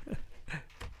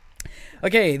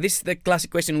Okay, this is the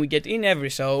classic question we get in every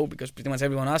show because pretty much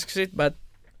everyone asks it. But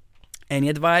any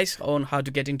advice on how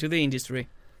to get into the industry?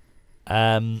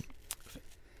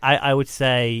 I would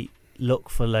say look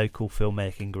for local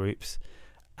filmmaking groups,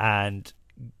 and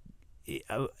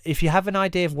if you have an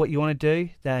idea of what you want to do,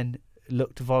 then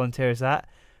look to volunteer as that.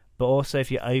 But also, if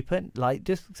you're open, like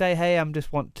just say, "Hey, I'm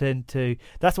just wanting to."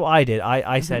 That's what I did.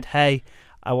 I said, "Hey,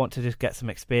 I want to just get some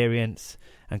experience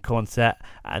and come on set."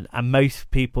 And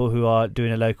most people who are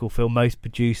doing a local film, most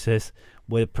producers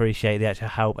will appreciate the extra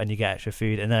help, and you get extra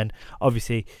food. And then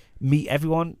obviously meet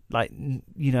everyone. Like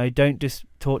don't just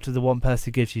talk to the one person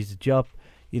who gives you the job.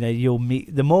 You'll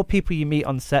meet the more people you meet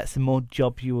on sets, the more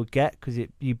jobs you will get because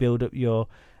you build up your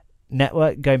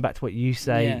network. Going back to what you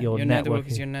say, your network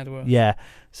is your network. Yeah,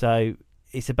 so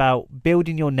it's about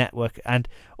building your network, and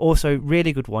also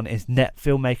really good one is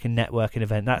filmmaking networking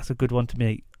event. That's a good one to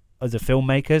meet other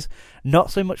filmmakers. Not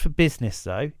so much for business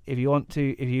though. If you want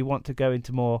to go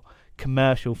into more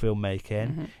commercial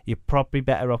filmmaking, you're probably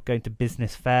better off going to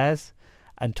business fairs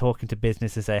and talking to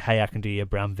businesses, say, hey, I can do your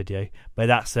brand video. But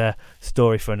that's a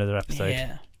story for another episode.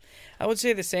 Yeah. I would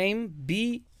say the same.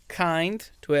 Be kind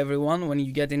to everyone when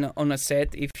you get in on a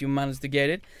set, if you manage to get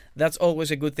it. That's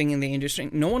always a good thing in the industry.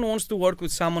 No one wants to work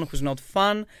with someone who's not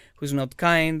fun, who's not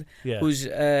kind, who's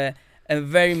a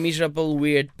very miserable,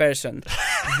 weird person.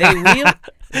 So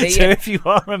if you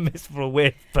are a miserable,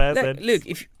 weird person... Look,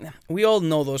 we all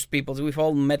know those people. We've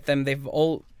all met them.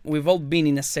 We've all been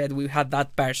in a set. We've had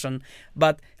that person.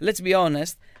 But let's be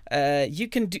honest,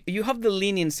 you have the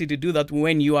leniency to do that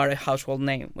when you are a household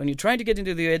name. When you're trying to get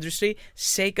into the industry,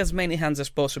 shake as many hands as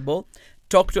possible,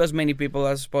 talk to as many people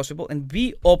as possible, and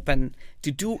be open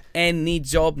to do any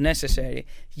job necessary.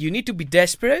 You need to be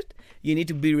desperate, you need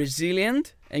to be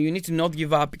resilient, and you need to not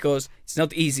give up because it's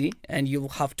not easy and you'll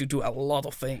have to do a lot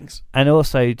of things. And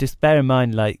also, just bear in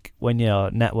mind, like, when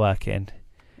you're networking,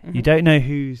 you don't know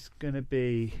who's going to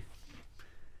be...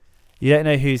 You don't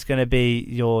know who's going to be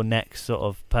your next sort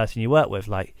of person you work with.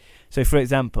 Like, so for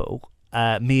example,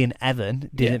 me and Evan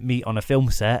didn't meet on a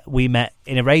film set. We met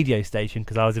in a radio station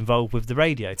because I was involved with the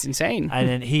radio. It's insane. And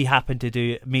then he happened to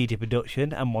do media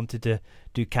production and wanted to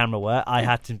do camera work. I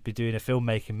had to be doing a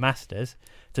filmmaking masters.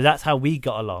 So that's how we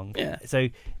got along. Yeah. So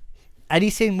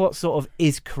anything what sort of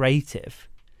is creative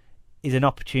is an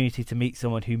opportunity to meet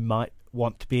someone who might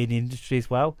want to be in the industry as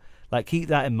well. Like, keep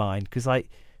that in mind because, like,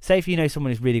 say if you know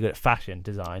someone who's really good at fashion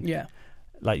design,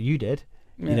 like you did,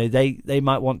 they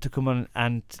might want to come on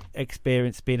and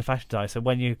experience being a fashion designer. So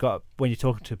when you're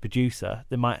talking to a producer,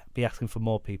 they might be asking for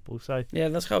more people. So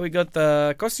that's how we got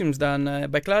the costumes done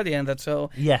by Claudia, and that's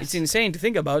so. Yes. It's insane to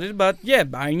think about it, but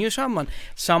I knew someone.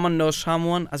 Someone knows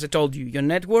someone. As I told you, your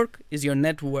network is your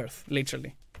net worth,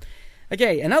 literally.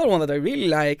 Okay, another one that I really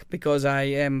like because I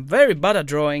am very bad at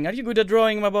drawing. Are you good at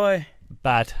drawing, my boy?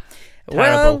 Bad. Well,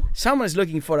 Terrible. someone's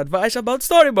looking for advice about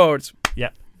storyboards. Yeah.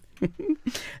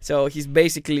 So he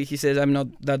says, I'm not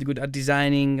that good at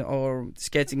designing or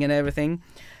sketching and everything.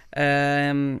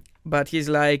 But he's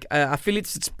like, I feel it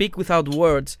should speak without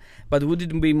words, but would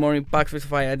it be more impactful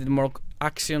if I added more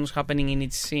actions happening in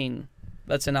each scene?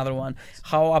 That's another one.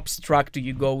 How abstract do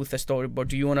you go with a storyboard?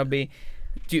 Do you want to be...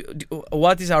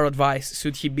 what is our advice?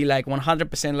 Should he be like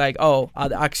 100% like,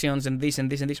 add actions and this and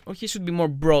this and this? Or he should be more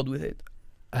broad with it?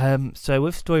 So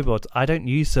with storyboards, I don't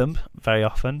use them very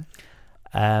often.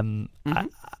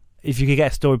 If you could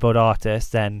get a storyboard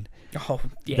artist, then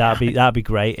that'd be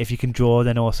great. If you can draw,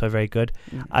 then also very good.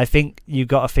 I think you've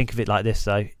got to think of it like this,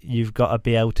 though. You've got to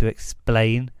be able to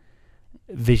explain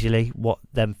visually what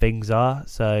them things are.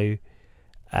 So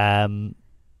even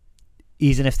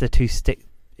if they're too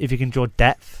if you can draw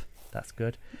depth, that's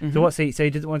good. So so he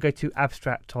didn't want to go too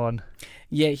abstract on...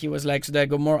 Yeah, he was like, should I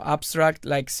go more abstract,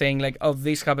 like saying like,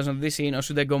 this happens on this scene, or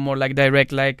should I go more like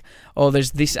direct, like,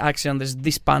 there's this action, there's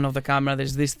this pan of the camera,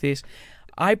 there's this.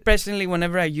 I personally,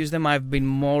 whenever I use them, I've been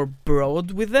more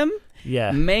broad with them.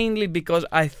 Yeah. Mainly because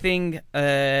I think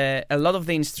a lot of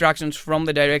the instructions from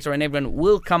the director and everyone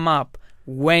will come up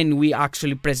when we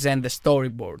actually present the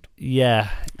storyboard. Yeah.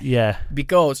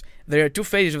 Because there are two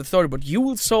phases of the storyboard. You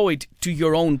will show it to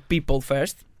your own people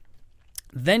first,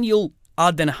 then you'll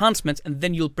add enhancements, and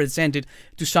then you'll present it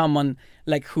to someone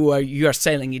like you are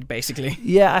selling it basically.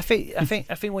 Yeah, I think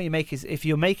what you make is, if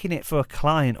you're making it for a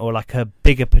client or like a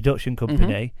bigger production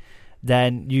company,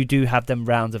 then you do have them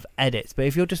rounds of edits. But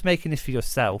if you're just making this for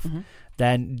yourself,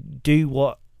 then do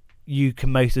what you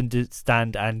can most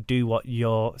understand, and do what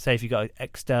say if you've got an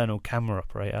external camera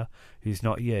operator who's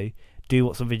not you, do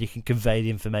what something you can convey the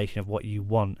information of what you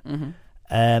want.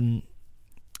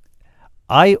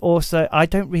 I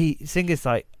don't really think it's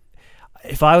like,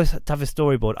 if I was to have a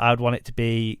storyboard, I would want it to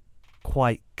be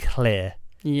quite clear.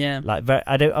 Yeah. Like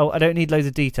I don't need loads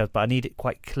of details, but I need it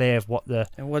quite clear of what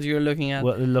you're looking at.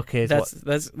 What the look is.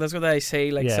 That's what I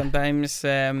say. Like sometimes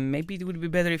maybe it would be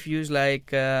better if you use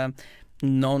like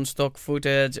non-stock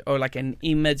footage or like an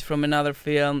image from another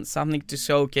film, something to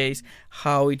showcase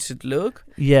how it should look.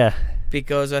 Yeah.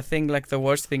 Because I think like the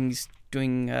worst thing is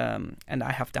doing, and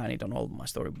I have done it on all my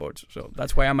storyboards, so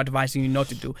that's why I'm advising you not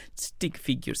to do stick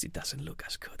figures. It doesn't look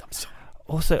as good. I'm sorry.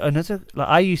 Also, another, like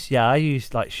I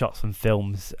use like shots from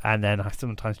films, and then I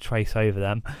sometimes trace over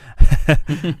them.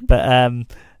 But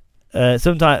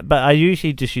sometimes, but I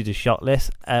usually just use a shot list.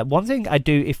 One thing I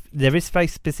do, if there is very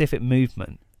specific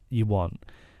movement you want,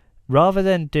 rather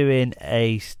than doing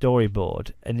a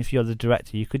storyboard, and if you're the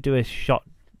director, you could do a shot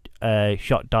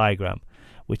diagram,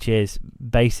 which is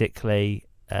basically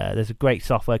there's a great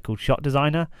software called Shot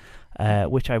Designer,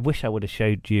 which I wish I would have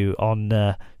showed you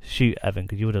on Shoot, Evan,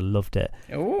 because you would have loved it.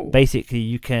 Ooh. Basically,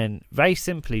 you can very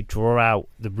simply draw out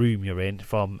the room you're in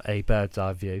from a bird's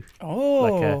eye view.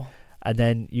 And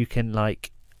then you can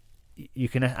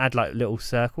add like little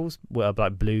circles,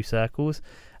 like blue circles,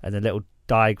 and then little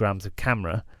diagrams of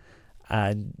camera,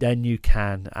 and then you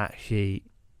can actually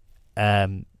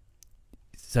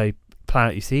so plan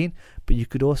out your scene. But you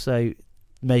could also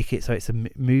make it so it's a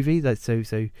movie.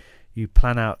 So you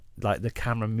plan out like the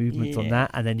camera movements on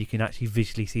that, and then you can actually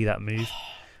visually see that move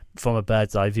from a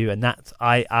bird's eye view. And that's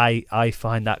I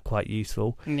find that quite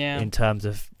useful in terms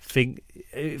of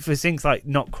for things like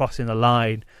not crossing the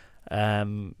line,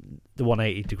 the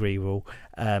 180 degree rule,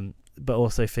 but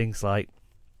also things like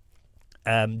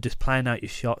just planning out your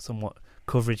shots and what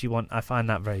coverage you want. I find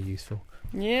that very useful.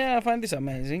 Yeah, I find this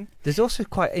amazing. There's also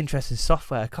quite interesting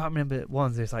software. I can't remember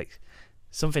ones. There's like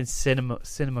something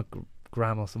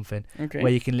Cinemagram or something, where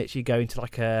you can literally go into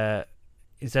like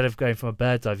instead of going from a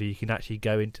bird's eye view, you can actually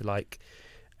go into like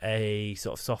a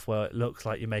sort of software that looks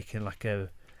like you're making like a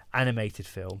animated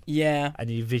film. Yeah. And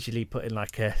you visually put in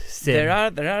like a sim. There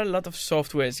are a lot of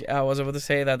softwares. I was about to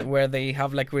say that, where they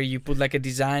have like where you put like a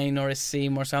design or a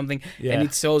sim or something, and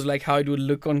it shows like how it would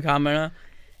look on camera.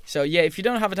 So yeah, if you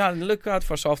don't have a time to look out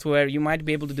for software, you might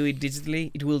be able to do it digitally.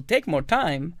 It will take more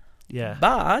time. Yeah.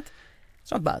 But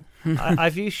it's not bad.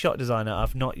 I've used Shot Designer.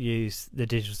 I've not used the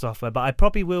digital software, but I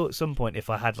probably will at some point if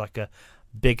I had like a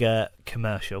bigger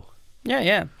commercial.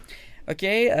 Yeah.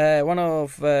 Okay, one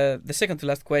of the second to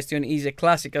last question is a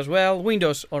classic as well.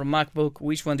 Windows or MacBook,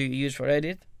 which one do you use for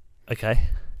edit? Okay.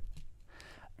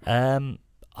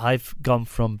 I've gone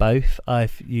from both.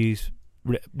 I've used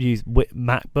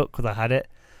MacBook because I had it,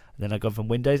 and then I've gone from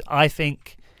Windows. I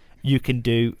think you can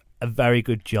do a very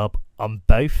good job on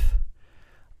both.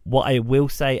 What I will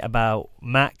say about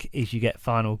Mac is you get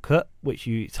Final Cut, which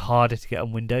it's harder to get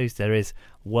on Windows. There is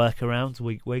workarounds,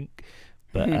 wink wink,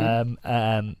 but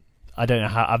I don't know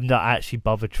how. I've not actually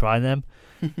bothered trying them.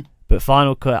 But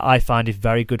Final Cut I find is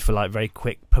very good for like very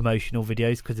quick promotional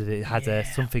videos because it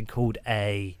has something called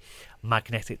a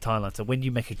magnetic timeline. So when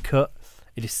you make a cut,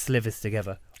 it just slivers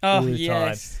together all the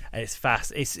time, and it's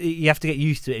fast. You have to get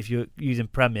used to it if you're using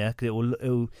Premiere because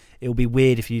it'll be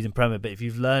weird if you're using Premiere. But if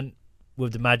you've learned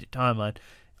with the magic timeline,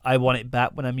 I want it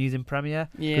back when I'm using Premiere.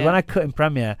 Yeah. When I cut in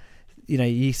Premiere,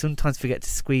 you sometimes forget to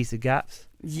squeeze the gaps.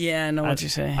 Yeah, I know what you're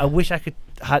saying. I wish I could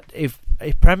if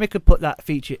Premiere could put that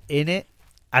feature in it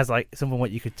as like something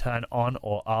what you could turn on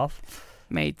or off.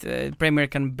 Mate, Premiere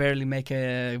can barely make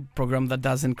a program that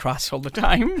doesn't crash all the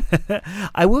time.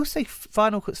 I will say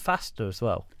Final Cut's faster as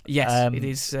well. Yes, it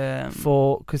is.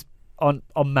 Because on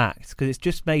Macs, because it's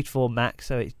just made for Mac,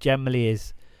 so it generally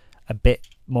is a bit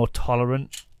more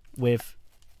tolerant with.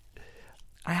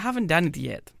 I haven't done it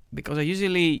yet because I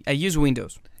use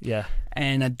Windows. Yeah.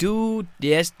 And I do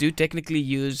technically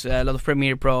use a lot of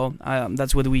Premiere Pro.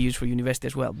 That's what we use for university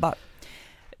as well. But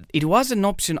it was an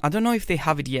option. I don't know if they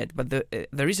have it yet, but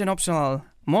there is an optional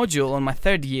module on my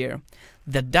third year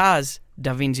that does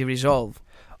DaVinci Resolve.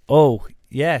 Oh,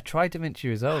 yeah. Try DaVinci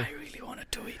Resolve. I really want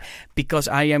to do it because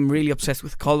I am really obsessed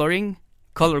with coloring.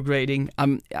 Color grading.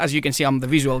 As you can see, I'm the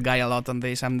visual guy a lot on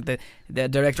this. I'm the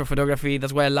director of photography.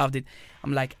 That's why I loved it.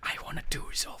 I'm like, I want to do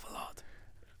Resolve a lot.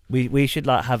 We should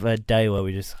like have a day where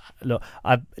we just look.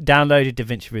 I downloaded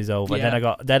DaVinci Resolve,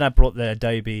 and then I brought the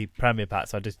Adobe Premiere Pack,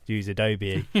 so I just use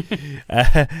Adobe.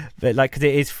 But like, because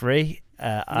it is free,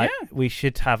 we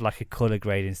should have like a color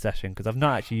grading session because I've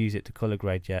not actually used it to color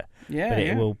grade yet. But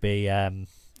it will be. It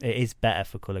is better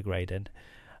for color grading.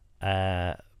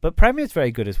 But Premiere is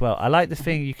very good as well. I like the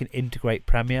thing you can integrate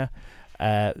Premiere.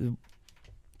 Sorry,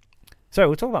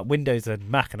 we're talking about Windows and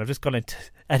Mac, and I've just gone into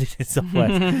editing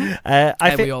software.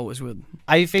 We always would.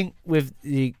 I think with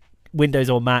the Windows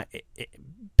or Mac,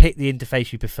 pick the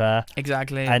interface you prefer.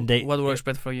 Exactly. And what works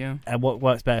better for you. And what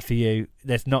works better for you.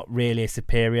 There's not really a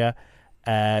superior.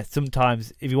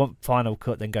 Sometimes, if you want Final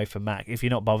Cut, then go for Mac. If you're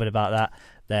not bothered about that,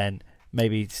 then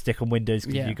maybe stick on Windows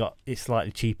because it's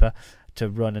slightly cheaper to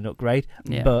run and upgrade.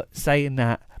 Yeah. But saying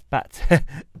that, back to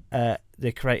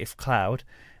the Creative Cloud,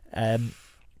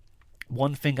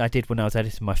 one thing I did when I was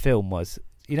editing my film was,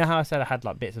 you know how I said I had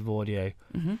like bits of audio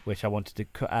which I wanted to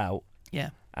cut out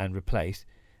and replace,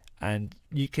 and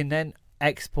you can then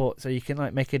export, so you can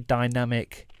like make a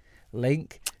dynamic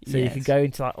link, so you can go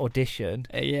into like Audition,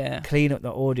 clean up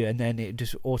the audio, and then it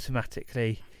just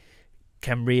automatically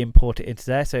can re-import it into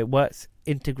there, so it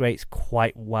integrates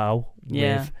quite well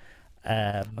with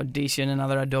Audition and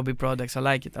other Adobe products. I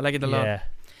like it a lot.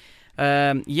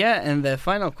 And the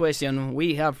final question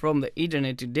we have from the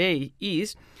internet today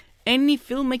is, any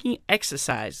filmmaking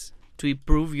exercise to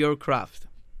improve your craft?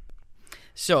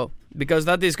 So, because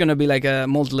that is going to be like a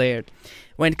multi-layered.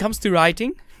 When it comes to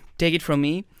writing, take it from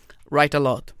me, write a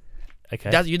lot.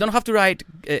 Okay. You don't have to write.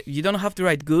 You don't have to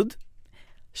write good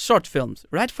short films.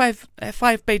 Write a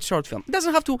 5-page short film. It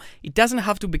doesn't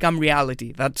have to become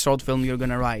reality, that short film you're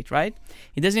gonna write, right?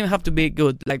 It doesn't even have to be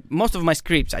good. Like most of my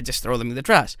scripts, I just throw them in the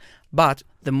trash. But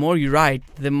the more you write,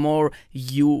 the more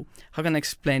you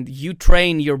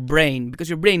train your brain, because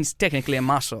your brain is technically a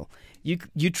muscle.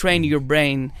 You train your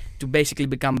brain to basically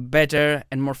become better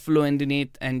and more fluent in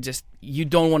it, and just, you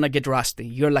don't want to get rusty.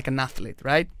 You're like an athlete,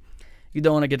 right? You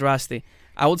don't want to get rusty.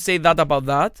 I would say that about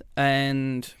that.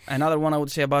 And another one I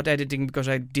would say about editing, because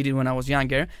I did it when I was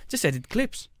younger, just edit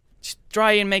clips. Just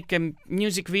try and make a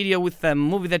music video with a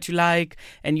movie that you like,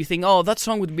 and you think, oh, that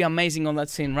song would be amazing on that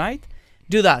scene, right?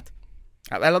 Do that.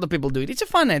 A lot of people do it. It's a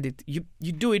fun edit. You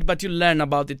do it, but you learn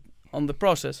about it on the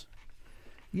process.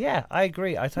 Yeah, I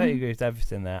agree. I totally agree with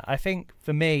everything there. I think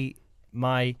for me,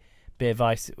 my bit of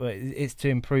advice is to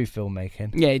improve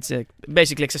filmmaking. Yeah, it's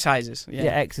basically exercises.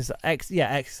 Yeah,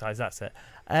 exercise. That's it.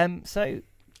 So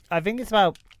I think it's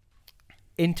about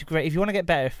integrate. If you want to get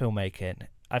better at filmmaking,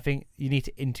 I think you need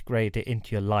to integrate it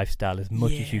into your lifestyle as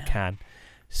much as you can.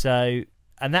 So,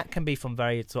 and that can be from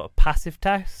very sort of passive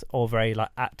tasks or very like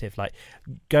active, like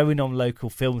going on local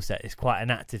film set is quite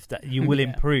an active that you will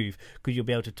improve, because you'll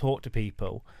be able to talk to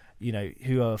people,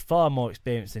 who are far more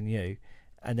experienced than you,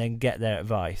 and then get their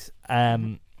advice.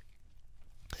 But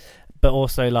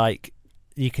also, like,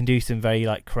 you can do some very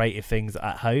like creative things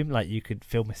at home. Like, you could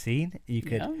film a scene. You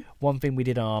could. One thing we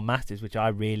did on our masters, which I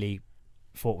really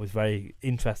thought was very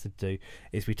interesting to do,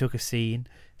 is we took a scene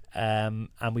and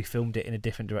we filmed it in a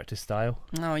different director's style.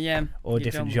 Oh yeah, or a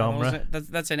different genre.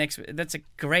 That's a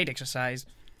great exercise.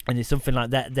 And it's something like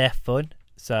that. They're fun.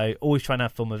 So always try and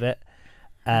have fun with it.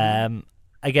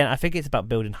 Again, I think it's about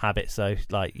building habits. So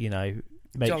like,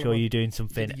 make sure you're doing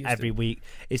something every week.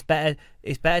 It's better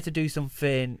to do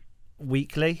something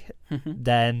weekly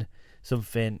than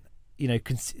something,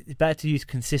 it's better to use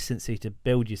consistency to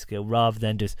build your skill rather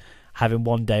than just having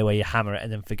one day where you hammer it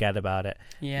and then forget about it.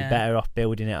 You're better off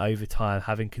building it over time,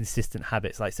 having consistent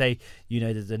habits. Like say,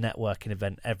 there's a networking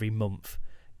event every month.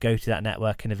 Go to that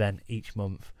networking event each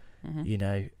month,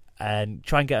 and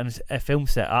try and get on a film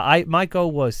set. My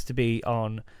goal was to be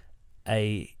on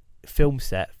a film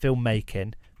set,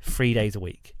 filmmaking, 3 days a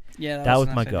week. Yeah, that was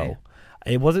my goal.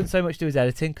 It wasn't so much to do with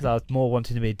editing because I was more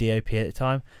wanting to be a DOP at the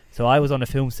time. So I was on a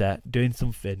film set doing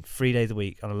something 3 days a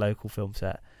week on a local film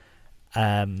set.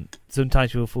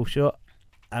 Sometimes you will fall short.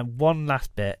 And one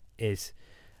last bit is,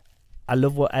 I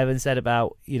love what Evan said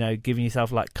about giving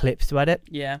yourself like clips to edit.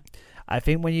 Yeah, I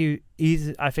think the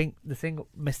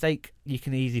mistake you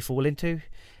can easily fall into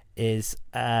is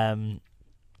not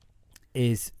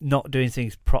doing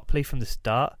things properly from the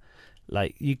start.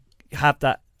 Like you have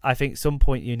that. I think some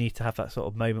point you need to have that sort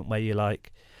of moment where you're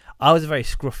like, I was a very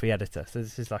scruffy editor, so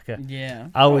this is like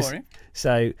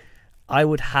I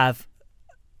would have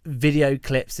video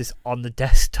clips just on the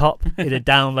desktop in a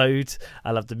download.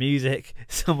 I love the music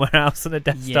somewhere else on the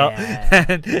desktop.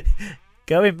 And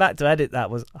going back to edit that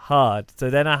was hard.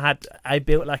 So then I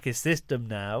built like a system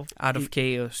now. Out of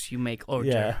chaos you make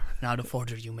order. And out of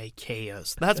order you make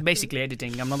chaos. That's basically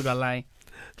editing, I'm not gonna lie.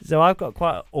 So I've got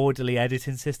quite an orderly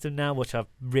editing system now, which I've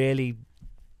really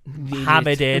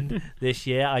hammered in this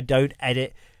year. I don't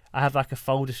edit. I have like a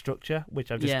folder structure, which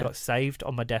I've just got saved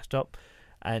on my desktop.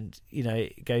 And,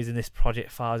 it goes in this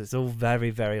project files. It's all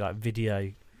very, very like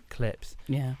video clips,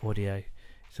 audio.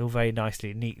 It's all very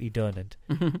nicely, neatly done.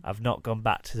 And I've not gone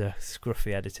back to the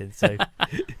scruffy editing. So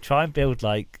try and build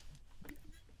like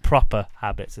proper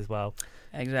habits as well.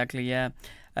 Exactly, yeah.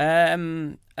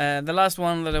 The last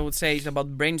one that I would say is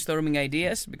about brainstorming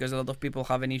ideas, because a lot of people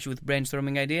have an issue with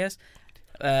brainstorming ideas.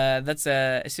 That's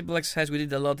a simple exercise we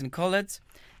did a lot in college.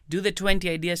 Do the 20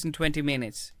 ideas in 20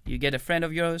 minutes. You get a friend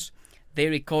of yours, they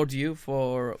record you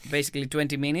for basically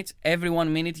 20 minutes. Every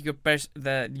 1 minute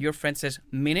your friend says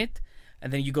minute,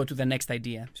 and then you go to the next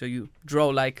idea. So you draw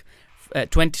like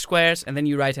 20 squares and then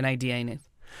you write an idea in it.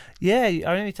 Yeah, I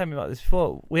remember you telling me about this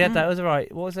before. We had that. It was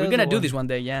alright. What was the We're gonna do this one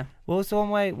day. Yeah. What was the one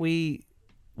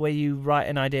where you write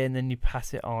an idea and then you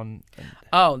pass it on?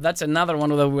 Oh, that's another one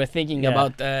that we were thinking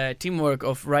about. Teamwork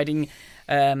of writing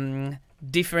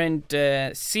different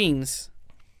scenes.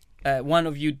 One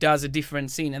of you does a different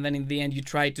scene, and then in the end you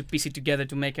try to piece it together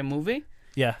to make a movie.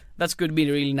 Yeah, that's could be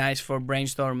really nice for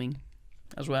brainstorming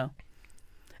as well,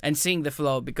 and seeing the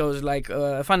flow. Because like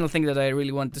a final thing that I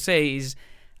really want to say is.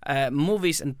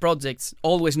 Movies and projects,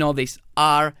 always know this,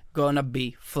 are gonna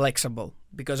be flexible,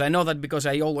 because I know that because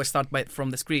I always start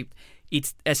from the script.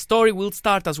 It's a story will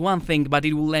start as one thing, but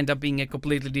it will end up being a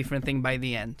completely different thing by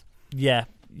the end. Yeah,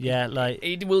 like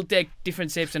it will take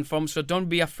different shapes and forms, so don't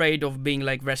be afraid of being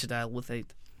like versatile with it.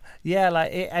 Yeah,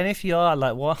 like and if you are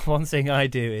like one thing I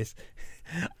do is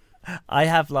I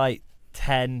have like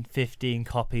 10-15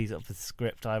 copies of the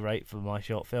script I wrote for my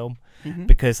short film,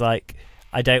 because like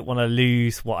I don't want to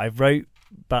lose what I wrote,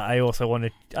 but I also want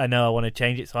to. I know I want to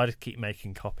change it, so I just keep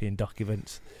making copying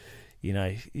documents.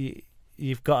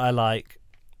 You've got to like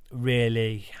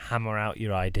really hammer out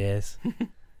your ideas.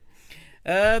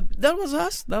 That was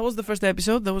us. That was the first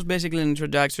episode. That was basically an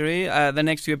introductory. The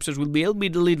next few episodes will be a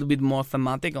little bit more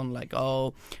thematic on like,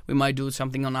 we might do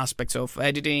something on aspects of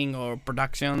editing or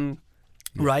production,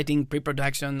 writing,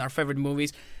 pre-production, our favorite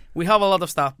movies. We have a lot of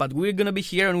stuff, but we're going to be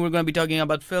here and we're going to be talking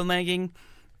about filmmaking.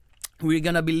 We're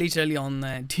going to be literally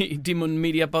on Demon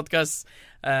Media Podcasts.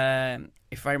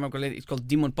 If I remember correctly, it's called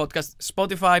Demon Podcast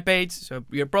Spotify page. So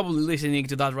you're probably listening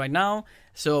to that right now.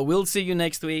 So we'll see you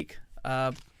next week.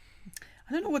 I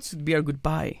don't know what should be our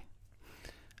goodbye.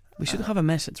 We should have a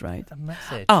message, right? A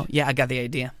message? Oh, yeah, I got the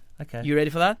idea. Okay. You ready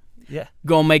for that? Yeah.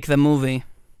 Go make the movie.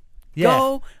 Yeah.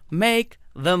 Go make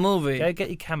the movie. Go get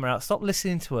your camera out. Stop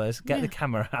listening to us. Get the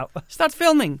camera out. Start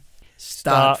filming.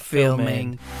 Start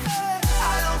filming.